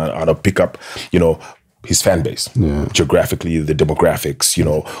profile and I'll pick up, you know, his fan base, geographically, the demographics, you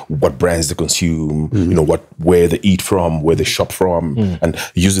know, what brands they consume, you know, where they eat from, where they shop from. And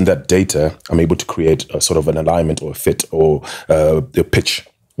using that data, I'm able to create a sort of an alignment or a fit or a pitch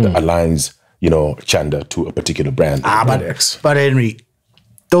that aligns, you know, Chanda to a particular brand. But Henry,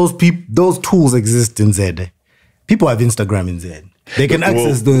 those tools exist in Z. People have Instagram in Z. They can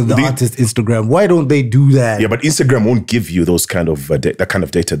access the artist's Instagram. Why don't they do that? Yeah, but Instagram won't give you those kind of that kind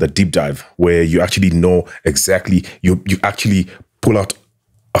of data, that deep dive, where you actually know exactly, you actually pull out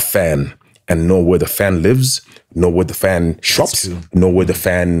a fan and know where the fan lives, know where the fan shops, know where the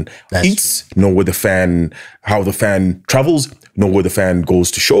fan eats, know where the fan, how the fan travels, know where the fan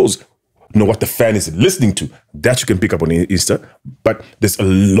goes to shows, know what the fan is listening to. That you can pick up on Insta. But there's a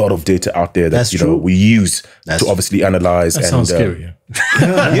lot of data out there that we use to obviously analyze. That sounds scary.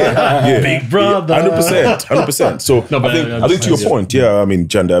 Big brother. 100%. So I think to your point, I mean,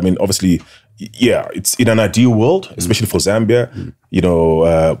 Chanda, I mean, obviously, it's in an ideal world, especially for Zambia,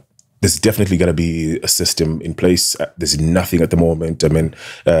 there's definitely going to be a system in place. There's nothing at the moment. I mean,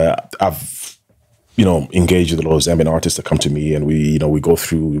 I've, engaged with a lot of Zambian artists that come to me, and we go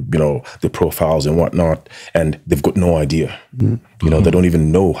through, the profiles and whatnot, and they've got no idea. They don't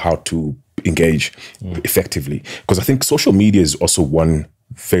even know how to engage effectively. Because I think social media is also one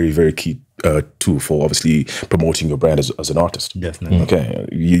very, very key tool for obviously promoting your brand as an artist. Definitely. Okay,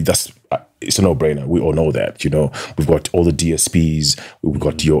 it's a no-brainer. We all know that. We've got all the DSPs, we've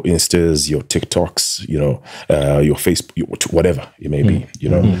got your Instas, your TikToks, your Facebook, whatever it may be.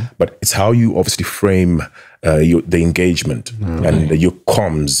 But it's how you obviously frame the engagement and your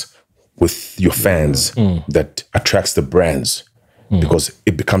comms with your fans that attracts the brands. Because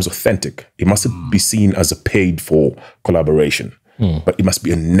it becomes authentic. It mustn't be seen as a paid-for collaboration. But it must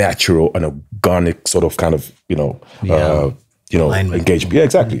be a natural and organic sort of kind of, engagement. Yeah,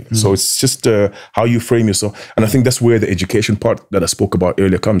 exactly. So it's just how you frame yourself. And I think that's where the education part that I spoke about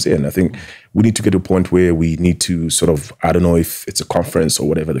earlier comes in. I think we need to get to a point where we need to sort of, I don't know if it's a conference or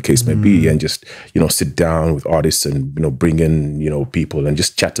whatever the case may be, and just, sit down with artists and, bring in, people and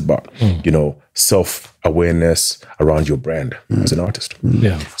just chat about, self-awareness around your brand as an artist.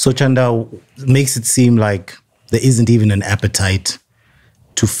 Yeah. So Chanda, makes it seem like there isn't even an appetite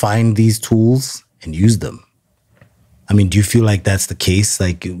to find these tools and use them. I mean, do you feel like that's the case?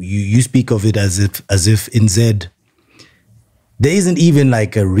 Like you speak of it as if in Z, there isn't even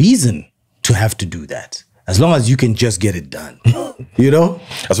like a reason to have to do that. As long as you can just get it done,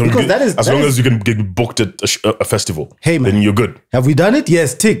 As long as you can get booked at a festival, hey man, then you're good. Have we done it?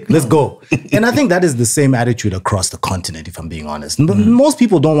 Yes, tick, let's go. And I think that is the same attitude across the continent, if I'm being honest. Most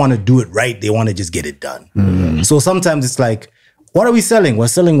people don't want to do it right. They want to just get it done. So sometimes it's like, what are we selling? We're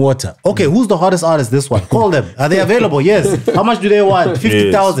selling water. Okay, who's the hottest artist this one? Call them. Are they available? Yes. How much do they want?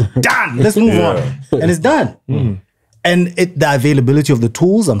 50,000. Yes. Done. Let's move on. And it's done. And the availability of the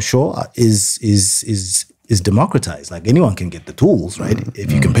tools, I'm sure, is democratized. Like anyone can get the tools, right?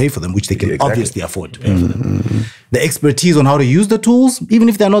 If you can pay for them, which they can obviously afford to pay for them. The expertise on how to use the tools, even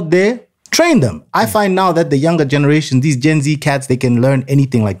if they're not there, train them. I find now that the younger generation, these Gen Z cats, they can learn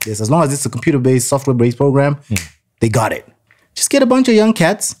anything like this. As long as it's a computer-based, software-based program, they got it. Just get a bunch of young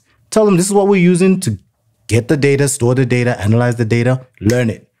cats, tell them this is what we're using to get the data, store the data, analyze the data, learn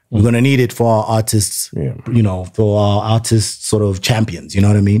it. We're going to need it for our artists, for our artist sort of champions, you know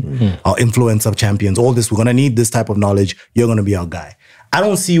what I mean? Our influencer champions, all this. We're going to need this type of knowledge. You're going to be our guy. I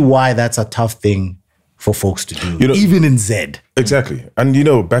don't see why that's a tough thing for folks to do, even in Z. Exactly. And,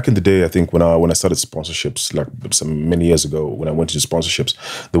 back in the day, I think when I started sponsorships, like many years ago, when I went into sponsorships,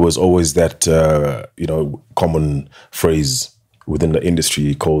 there was always that, common phrase within the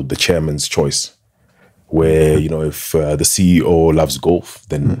industry called the chairman's choice, where, if the CEO loves golf,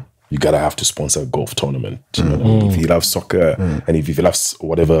 then you gotta have to sponsor a golf tournament. If he loves soccer, and if he loves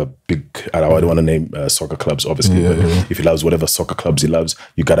whatever big, I don't want to name soccer clubs, obviously, but if he loves whatever soccer clubs he loves,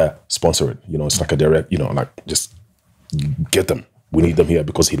 you gotta sponsor it. It's like a direct, just get them. We need them here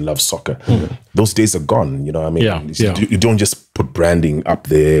because he loves soccer. Those days are gone, you know what I mean? You don't just put branding up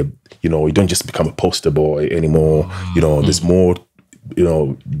there, you don't just become a poster boy anymore. There's more,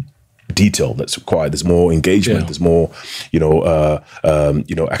 detail that's required. There's more engagement. There's more,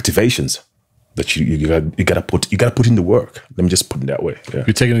 activations that you gotta put in the work. Let me just put it that way. Yeah.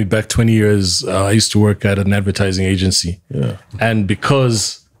 You're taking me back 20 years. I used to work at an advertising agency, and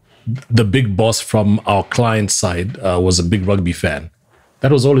because the big boss from our client side was a big rugby fan.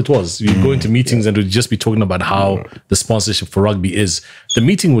 That was all it was. You'd go into meetings and we'd just be talking about how the sponsorship for rugby is. The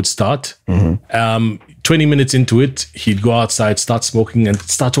meeting would start. 20 minutes into it, he'd go outside, start smoking, and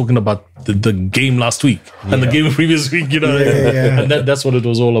start talking about the game last week and the game of previous week, And that's what it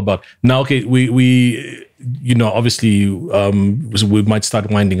was all about. Now, okay, we obviously we might start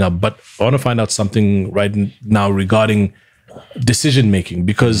winding up, but I want to find out something right now regarding decision making,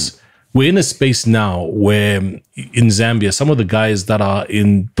 because we're in a space now where in Zambia, some of the guys that are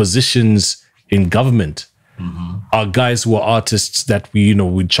in positions in government are guys who are artists that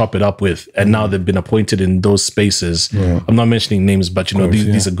we'd chop it up with, and now they've been appointed in those spaces. I'm not mentioning names, but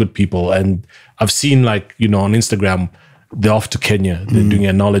these are good people, and I've seen on Instagram they're off to Kenya, they're doing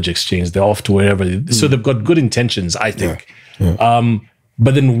a knowledge exchange, they're off to wherever, so they've got good intentions, I think.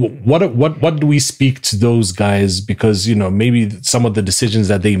 But then what do we speak to those guys? Because, you know, maybe some of the decisions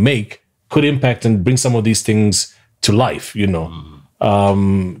that they make could impact and bring some of these things to life, you know.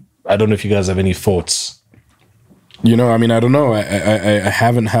 I don't know if you guys have any thoughts. You know, I mean, I don't know. I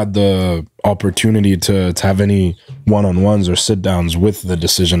haven't had the opportunity to have any one-on-ones or sit-downs with the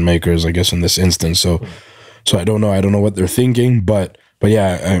decision makers, I guess, in this instance. So I don't know. I don't know what they're thinking. But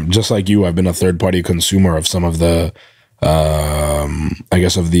yeah, just like you, I've been a third-party consumer of some of the, I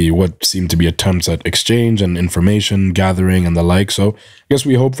guess, of the what seemed to be attempts at exchange and information gathering and the like. So I guess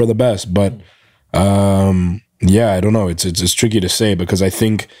we hope for the best. But yeah, I don't know. It's tricky to say because I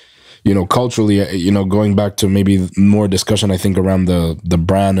think, you know, culturally, you know, going back to maybe more discussion, I think around the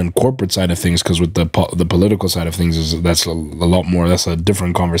brand and corporate side of things, because with the political side of things, that's a lot more, that's a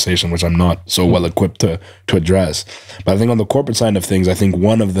different conversation, which I'm not so well equipped to address. But I think on the corporate side of things, I think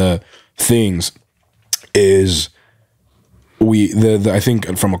one of the things is I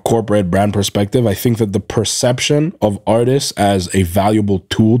think from a corporate brand perspective, I think that the perception of artists as a valuable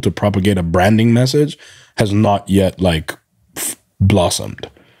tool to propagate a branding message has not yet like blossomed.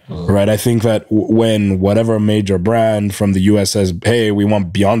 Right, I think that when whatever major brand from the US says, "Hey, we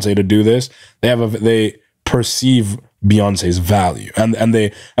want Beyonce to do this," they perceive Beyonce's value, and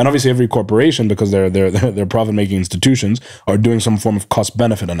obviously every corporation, because they're profit making institutions, are doing some form of cost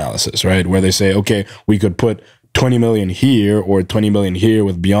benefit analysis, right? Where they say, okay, we could put 20 million here or 20 million here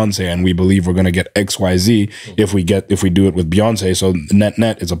with Beyonce, and we believe we're going to get XYZ if we do it with Beyonce. So net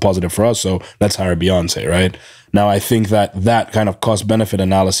it's a positive for us. So let's hire Beyonce, right? Now, I think that kind of cost benefit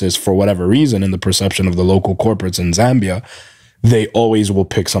analysis, for whatever reason, in the perception of the local corporates in Zambia, they always will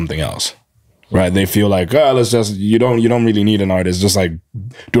pick something else, right? They feel like, let's just, you don't really need an artist, just like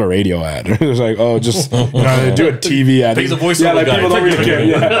do a radio ad. It's like, just do a TV ad. Take the voice like people don't really care.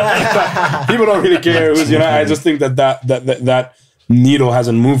 Yeah. People don't really care. Who's, I just think that needle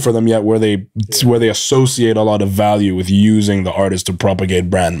hasn't moved for them yet, where they associate a lot of value with using the artist to propagate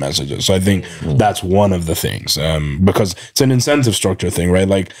brand messages. So I think that's one of the things, because it's an incentive structure thing, right?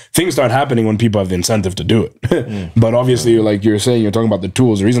 Like things start happening when people have the incentive to do it. But obviously, like you're saying, you're talking about the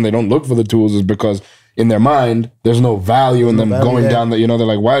tools. The reason they don't look for the tools is because in their mind, there's no value in them going down that, they're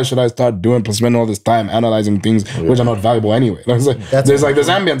like, why should I start spending all this time analyzing things which are not valuable anyway? There's like the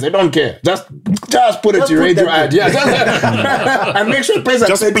Zambians, they don't care. Just put it to your radio ad. Yeah, and make sure it plays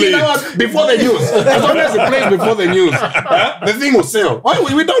at 13 hours before the news. As long as it plays before the news, the thing will sell. Why?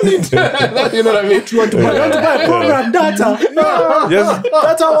 We don't need you know what I mean? You want to buy program data. Yes.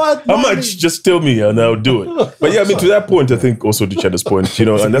 That's how much? Just tell me and I'll do it. But yeah, I mean, to that point, I think also to Chada's point,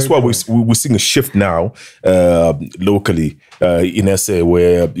 and that's why we're seeing a shift now locally in SA,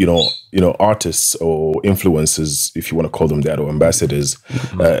 where artists or influencers, if you want to call them that, or ambassadors,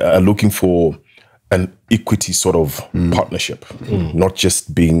 are looking for an equity sort of partnership, not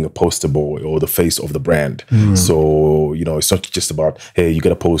just being a poster boy or the face of the brand. So it's not just about, hey, you got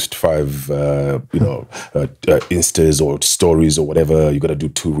to post 5 instas or stories or whatever, you got to do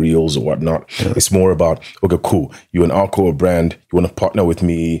 2 reels or whatnot. It's more about, okay, cool, you're an alcohol brand, you want to partner with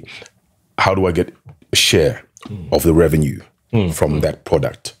me, how do I get a share of the revenue from that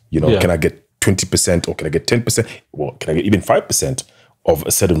product? Can I get 20% or can I get 10%? Or can I get even 5% of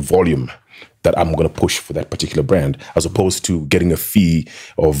a certain volume that I'm going to push for that particular brand, as opposed to getting a fee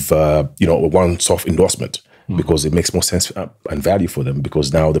of, a one-off endorsement, because it makes more sense and value for them,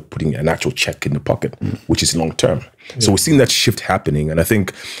 because now they're putting an actual check in the pocket, which is long-term. So we're seeing that shift happening. And I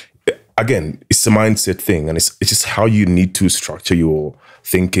think, again, it's a mindset thing, and it's just how you need to structure your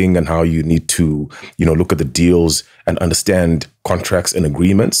thinking and how you need to, look at the deals and understand contracts and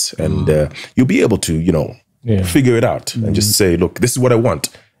agreements, and you'll be able to, figure it out and just say, look, this is what I want.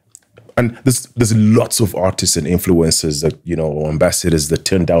 And there's lots of artists and influencers that, or ambassadors that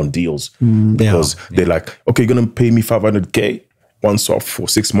turn down deals because they're like, okay, you're going to pay me $500K once off for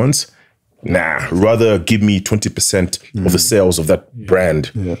 6 months. Nah, rather give me 20% of the sales of that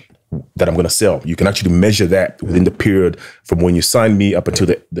brand that I'm going to sell. You can actually measure that within the period from when you sign me up until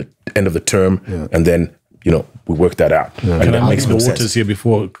the end of the term. And then, we work that out. And that makes no sense. Here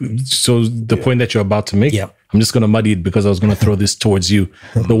before. So the point that you're about to make, I'm just going to muddy it because I was going to throw this towards you.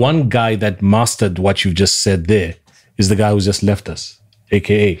 The one guy that mastered what you just said there is the guy who's just left us,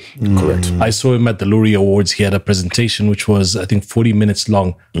 AKA. Correct. I saw him at the Lurie Awards. He had a presentation which was, I think, 40 minutes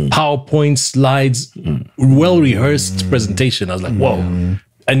long. PowerPoint slides, well-rehearsed presentation. I was like, whoa.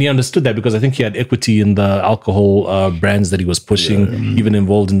 And he understood that because I think he had equity in the alcohol brands that he was pushing, even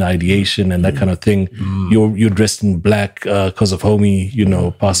involved in the ideation and that kind of thing. You're dressed in black because of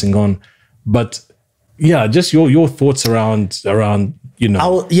homie, passing on. But yeah, just your thoughts around you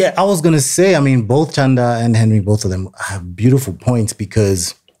know. I was gonna say, I mean, both Chanda and Henry, both of them have beautiful points,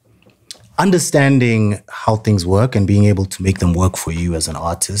 because understanding how things work and being able to make them work for you as an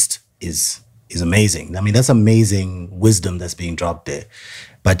artist is amazing. I mean, that's amazing wisdom that's being dropped there.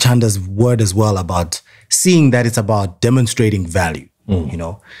 But Chanda's word as well about seeing that it's about demonstrating value, you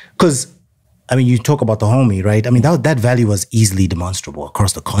know? Because, I mean, you talk about the homie, right? I mean, that value was easily demonstrable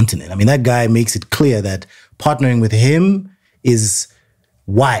across the continent. I mean, that guy makes it clear that partnering with him is,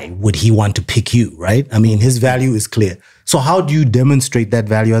 why would he want to pick you, right? I mean, his value is clear. So how do you demonstrate that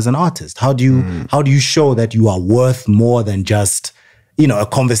value as an artist? How do you show that you are worth more than just, you know, a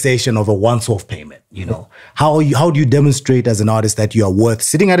conversation of a once-off payment, you know? How do you demonstrate as an artist that you are worth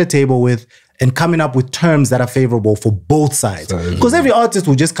sitting at a table with and coming up with terms that are favorable for both sides? Because every artist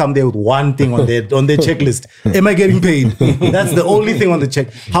will just come there with one thing on their checklist. Am I getting paid? That's the only thing on the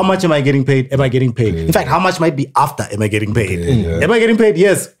check. How much am I getting paid? Am I getting paid? In fact, how much might be after am I getting paid? Am I getting paid?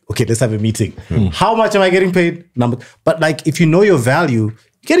 Yes. Okay, let's have a meeting. How much am I getting paid? Number. But like, if you know your value,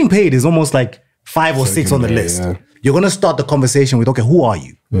 getting paid is almost like 5 or 6 on the list. You're going to start the conversation with, okay, who are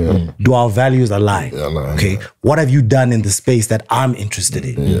you? Do our values align? Okay, what have you done in the space that I'm interested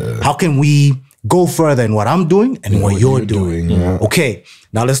in? How can we go further in what I'm doing and what you're doing? Okay,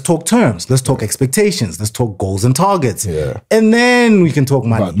 now let's talk terms. Let's talk expectations. Let's talk goals and targets. And then we can talk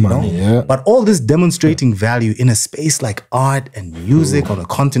money. You know? But all this demonstrating value in a space like art and music on a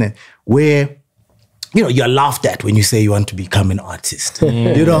continent where, you know, you're laughed at when you say you want to become an artist.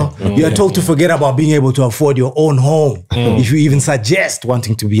 You know, you're told to forget about being able to afford your own home if you even suggest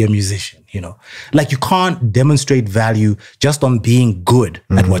wanting to be a musician, you know. Like, you can't demonstrate value just on being good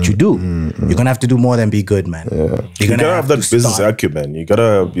at what you do. You're going to have to do more than be good, man. You're going to have that business acumen. You got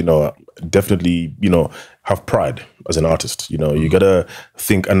to, you know, definitely, you know, have pride as an artist. You know, you got to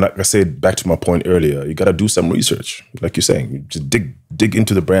think, and like I said, back to my point earlier, you got to do some research. Like you're saying, you just dig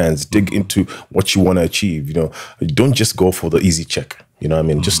into the brands, dig into what you want to achieve. You know, don't just go for the easy check. You know what I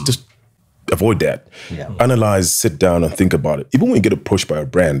mean? Just avoid that. Analyze, sit down and think about it. Even when you get approached by a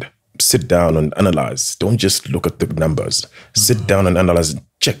brand, sit down and analyze. Don't just look at the numbers. Sit down and analyze and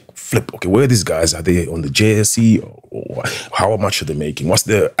check, flip. Okay, where are these guys? Are they on the JSE? Or how much are they making? What's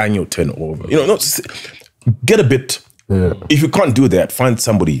their annual turnover? You know, get a bit. If you can't do that, find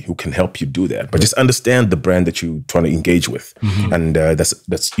somebody who can help you do that. But just understand the brand that you're trying to engage with, and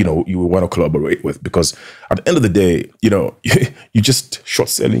that's you know, you want to collaborate with. Because at the end of the day, you know, you just short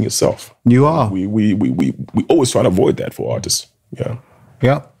selling yourself. You are. We always try to avoid that for artists.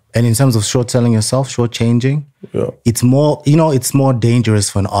 Yeah. And in terms of short-selling yourself, short-changing, it's more, you know, it's more dangerous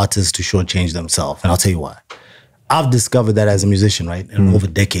for an artist to short-change themselves. And I'll tell you why. I've discovered that as a musician, right? And over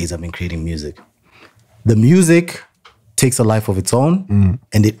decades, I've been creating music. The music takes a life of its own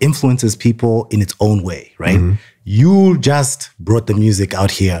and it influences people in its own way, right? You just brought the music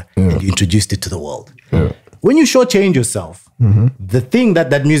out here and you introduced it to the world. When you short-change yourself, the thing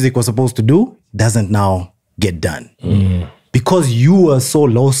that music was supposed to do doesn't now get done. Because you are so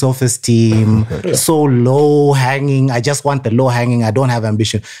low self-esteem, so low-hanging. I just want the low-hanging. I don't have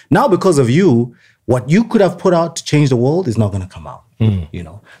ambition. Now, because of you, what you could have put out to change the world is not going to come out. You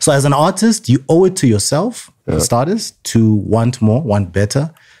know. So as an artist, you owe it to yourself, for starters, to want more, want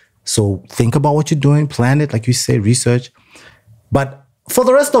better. So think about what you're doing, plan it, like you say, research. But for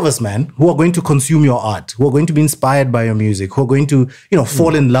the rest of us, man, who are going to consume your art, who are going to be inspired by your music, who are going to, you know,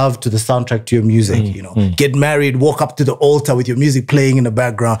 fall in love to the soundtrack to your music, you know, get married, walk up to the altar with your music playing in the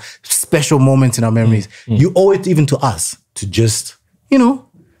background, special moments in our memories. You owe it even to us to just, you know,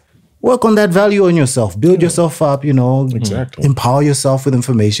 work on that value on yourself, build yourself up, you know, empower yourself with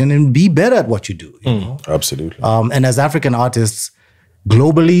information and be better at what you do. You know? Absolutely. And as African artists,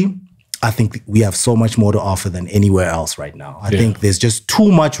 globally, I think we have so much more to offer than anywhere else right now. I think there's just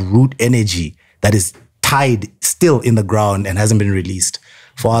too much root energy that is tied still in the ground and hasn't been released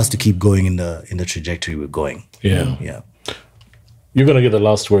for us to keep going in the trajectory we're going. Yeah. You're gonna get the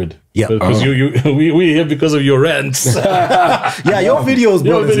last word. Yeah. Because we here because of your rants. Your videos,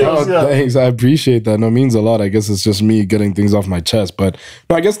 bro. Thanks. I appreciate that. No, it means a lot. I guess it's just me getting things off my chest. But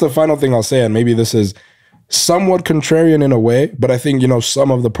no, I guess the final thing I'll say, and maybe this is somewhat contrarian in a way, but I think, you know, some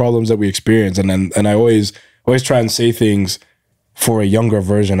of the problems that we experience, and I always try and say things for a younger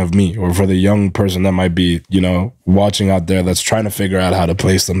version of me, or for the young person that might be, you know, watching out there that's trying to figure out how to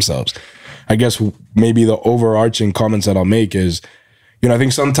place themselves. I guess maybe the overarching comments that I'll make is, you know, I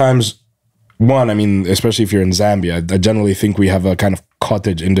think sometimes, one, I mean, especially if you're in Zambia, I generally think we have a kind of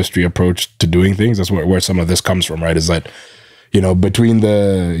cottage industry approach to doing things. That's where some of this comes from, right? Is that, you know, between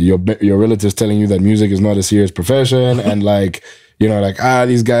your relatives telling you that music is not a serious profession and, like, you know, like,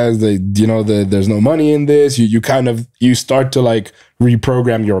 these guys, there's no money in this. You start to like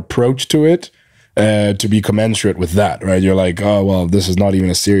reprogram your approach to it to be commensurate with that, right? You're like, oh, well, this is not even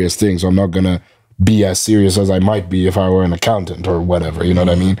a serious thing, so I'm not going to be as serious as I might be if I were an accountant or whatever, you know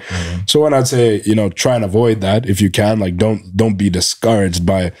what I mean? So when I'd say, you know, try and avoid that if you can, like, don't be discouraged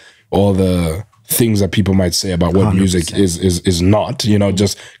by all the things that people might say about what 100%. Music is not, you know,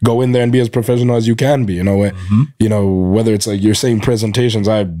 just go in there and be as professional as you can be, you know, you know, whether it's like you're saying presentations,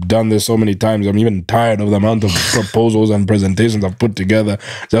 I've done this so many times, I'm even tired of the amount of proposals and presentations I've put together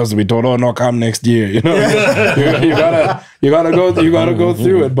just to be told, oh no, come next year, you know. you gotta go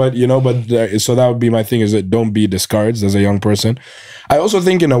through it, but you know, so that would be my thing, is that don't be discouraged as a young person. I also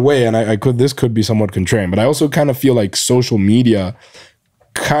think in a way, and this could be somewhat contrarian, but I also kind of feel like social media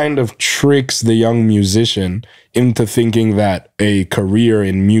kind of tricks the young musician into thinking that a career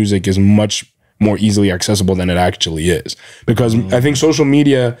in music is much more easily accessible than it actually is. Because I think social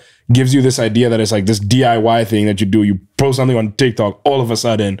media gives you this idea that it's like this DIY thing that you do. You post something on TikTok, all of a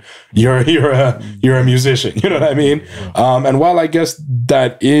sudden you're a musician. You know what I mean? And while I guess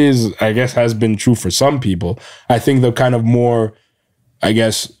has been true for some people, I think the kind of more,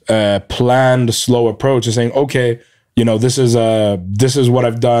 planned, slow approach is saying, okay, you know, this is what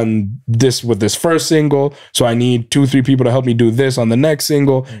I've done with this first single, so I need 2-3 people to help me do this on the next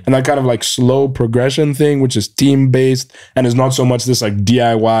single, and that kind of like slow progression thing, which is team based and is not so much this like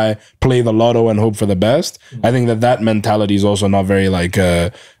DIY play the lotto and hope for the best. I think that mentality is also not very like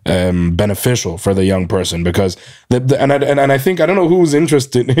beneficial for the young person, because I think, I don't know whose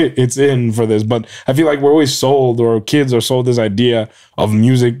interest it's in for this, but I feel like we're always sold, or kids are sold, this idea of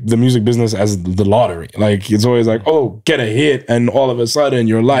the music business as the lottery. Like it's always like, oh, get a hit and all of a sudden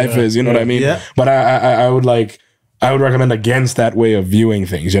your life is, you know what I mean? Yeah. But I would recommend against that way of viewing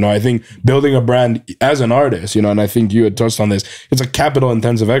things. You know, I think building a brand as an artist, you know, and I think you had touched on this, it's a capital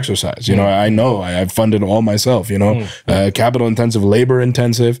intensive exercise. You know, I've funded all myself, you know, capital intensive, labor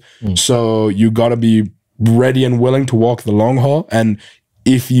intensive. So you got to be ready and willing to walk the long haul. And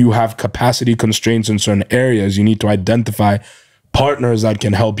if you have capacity constraints in certain areas, you need to identify partners that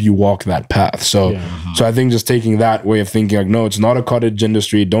can help you walk that path. So so I think just taking that way of thinking, like, no, it's not a cottage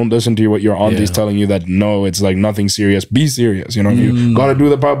industry. Don't listen to what your auntie's telling you that, no, it's like nothing serious. Be serious. You know, you got to do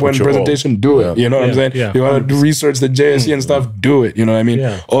the PowerPoint presentation, do it. You know what I'm saying? You got to research the JSC and stuff, do it. You know what I mean?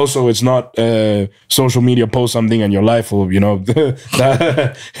 Also, it's not social media, post something and your life will, you know,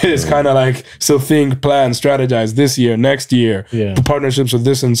 that it's kind of like, so think, plan, strategize this year, next year, partnerships with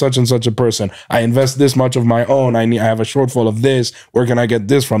this and such a person. I invest this much of my own. I have a shortfall of this. Where can I get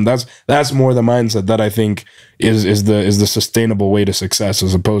this from? That's more the mindset that I think is the sustainable way to success,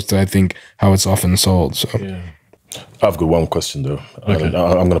 as opposed to, I think, how it's often sold. So I've got one question though. Okay. I'm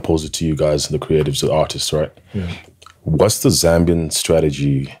going to pose it to you guys, the creatives, the artists, right? What's the Zambian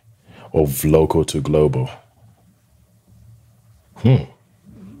strategy of local to global? Yeah,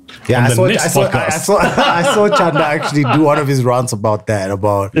 I saw Chanda actually do one of his rants about that.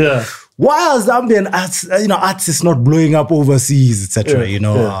 Why are Zambian artists not blowing up overseas, etc. You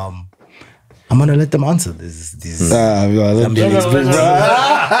know, I'm gonna let them answer this. Zambia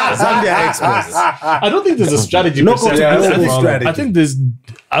experts. I don't think there's a strategy. I think there's.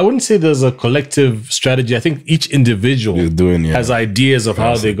 I wouldn't say there's a collective strategy. I think each individual has ideas of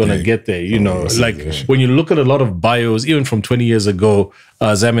how they're gonna get there. You know, like when you look at a lot of bios, even from 20 years ago,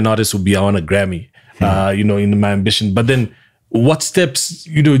 Zambian artists would be, I want a Grammy. You know, in my ambition, but then. What steps,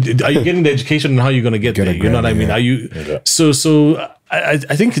 you know, are you getting the education on how you're going to get there? You know what I mean? Are you, so I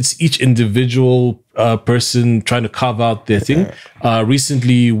think it's each individual person trying to carve out their thing.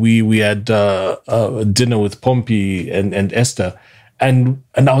 Recently we had a dinner with Pompey and Esther, and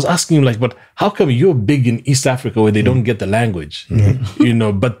I was asking him, like, but how come you're big in East Africa where they don't get the language, you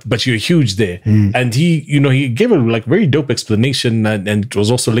know, but you're huge there? And he gave a like very dope explanation, and it was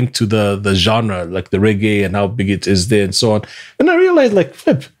also linked to the genre, like the reggae and how big it is there and so on. And I realized, like,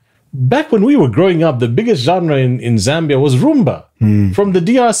 flip, back when we were growing up, the biggest genre in Zambia was rumba. From the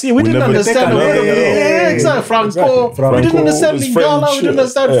DRC. We didn't understand exactly. Franco. We didn't understand Lingala. We didn't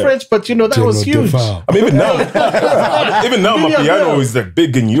understand French, but you know, that was huge. I mean, even now, my piano is like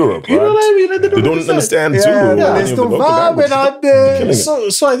big in Europe. You know what I mean? They don't understand Zulu. They're still vibing out there.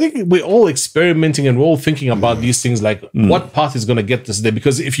 So I think we're all experimenting and we're all thinking about these things, like what path is going to get us there?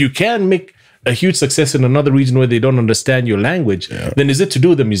 Because if you can make a huge success in another region where they don't understand your language, then is it to do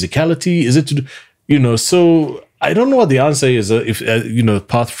with the musicality? Is it to do, you know, so I don't know what the answer is, if you know,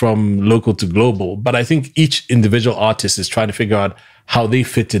 path from local to global, but I think each individual artist is trying to figure out how they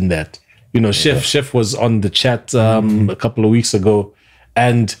fit in that. You know, Chef was on the chat a couple of weeks ago,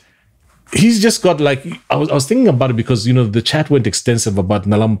 and he's just got like, I was thinking about it because, you know, the chat went extensive about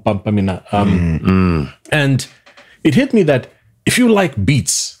Nalam Pampamina. And it hit me that if you like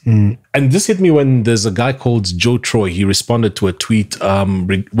beats, and this hit me when there's a guy called Joe Troy, he responded to a tweet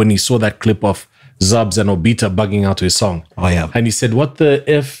when he saw that clip of Zubz and Obita bugging out to his song. Oh, yeah. And he said, what the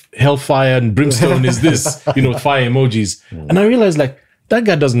F, hellfire and brimstone is this? You know, fire emojis. And I realized, like, that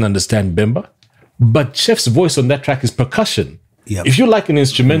guy doesn't understand Bemba. But Chef's voice on that track is percussion. Yep. If you like an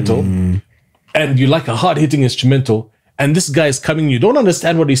instrumental and you like a hard-hitting instrumental, and this guy is coming, you don't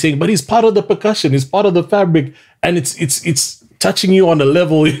understand what he's saying, but he's part of the percussion, he's part of the fabric, and it's touching you on a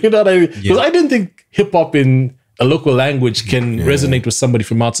level, you know what I mean? Because I didn't think hip-hop in a local language can resonate with somebody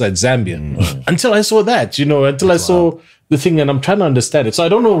from outside Zambia until I saw that, you know, until I saw the thing, and I'm trying to understand it. So I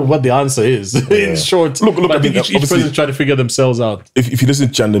don't know what the answer is in short. Look, I think each person is trying to figure themselves out. If you listen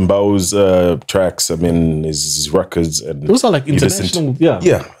to Chanda Mbao's tracks, I mean, his records, and those are like international,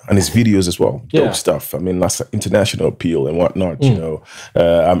 and his videos as well, dope stuff. I mean, that's international appeal and whatnot. You know,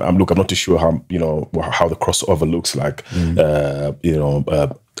 I'm not too sure how, you know, how the crossover looks like, you know,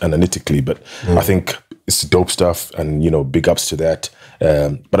 analytically, but I think it's dope stuff, and, you know, big ups to that.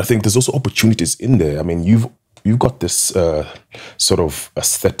 But I think there's also opportunities in there. I mean, you've got this sort of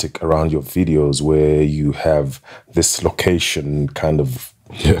aesthetic around your videos where you have this location kind of,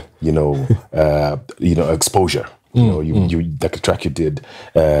 you know, exposure. You know, you like a track you did.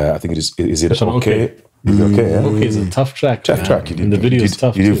 I think it is it okay? Is it okay? Yeah? Okay, it's a tough track. Tough track. You did, and the video is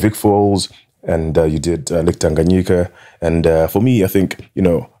tough. You did Vic Falls, and you did Lake Tanganyika. And for me, I think, you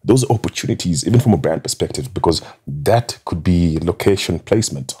know, those are opportunities, even from a brand perspective, because that could be location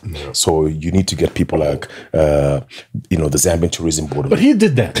placement. So you need to get people like, you know, the Zambian Tourism Board. But he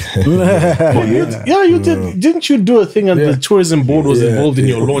did that. Yeah, you did. Didn't you do a thing and the tourism board was involved in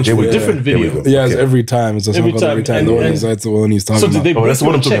your launch for a different video? Yeah, it's every time. It's a song called Every Time. That's the one he's talking about. So that's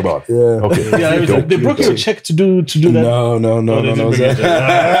what I'm talking about. Yeah. Okay. Yeah, they broke you a check to do that? No.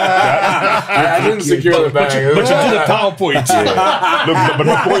 I didn't secure the bag. But you did a PowerPoint. Look, but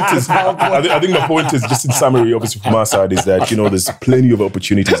my point is, I think my point is, just in summary, obviously from our side, is that, you know, there's plenty of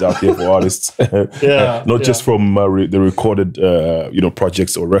opportunities out there for artists, not just from the recorded, you know,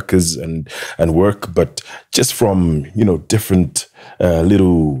 projects or records and work, but just from, you know, different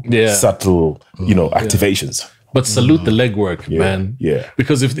little subtle, you know, activations. But salute the legwork, man. Yeah.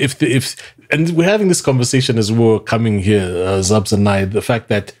 Because if and we're having this conversation as we're coming here, Zubz and I, the fact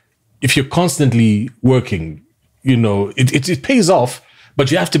that if you're constantly working, you know, it pays off, but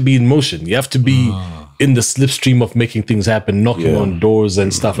you have to be in motion. You have to be in the slipstream of making things happen, knocking on doors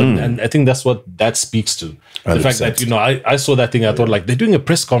and stuff. And I think that's what that speaks to. 100%. The fact that, you know, I saw that thing, I thought, like, they're doing a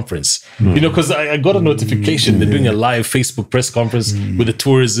press conference, you know, because I got a notification, they're doing a live Facebook press conference with the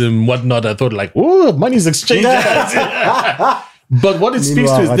tourism, whatnot. I thought, like, oh, money's exchanged. But what it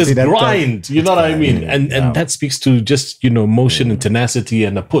speaks to is this grind, you know what I mean? And that speaks to just, you know, motion and tenacity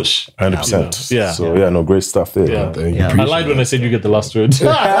and a push. 100%. Yeah. So, no, great stuff there. I lied when I said you get the last word.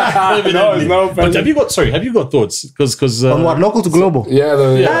 No, but have you got thoughts? Because on what, local to global?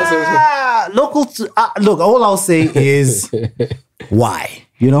 Local to... look, all I'll say is why,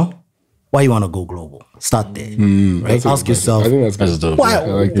 you know? Why you want to go global? Start there. Right? Ask yourself, I think that's dope.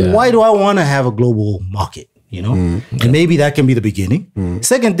 Why do I want to have a global market? You know, and maybe that can be the beginning.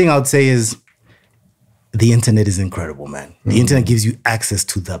 Second thing I would say is the internet is incredible, man. The internet gives you access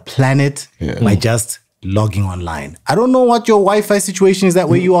to the planet by just logging online. I don't know what your Wi-Fi situation is that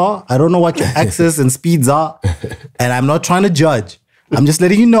where you are. I don't know what your access and speeds are. And I'm not trying to judge. I'm just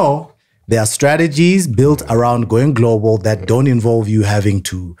letting you know there are strategies built around going global that don't involve you having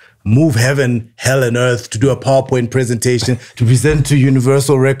to move heaven, hell, and earth to do a PowerPoint presentation, to present to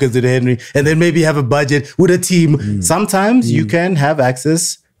Universal Records with Henry, and then maybe have a budget with a team. Sometimes you can have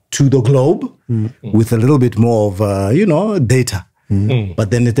access to the globe with a little bit more of, you know, data.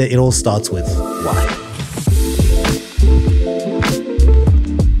 But then it all starts with why.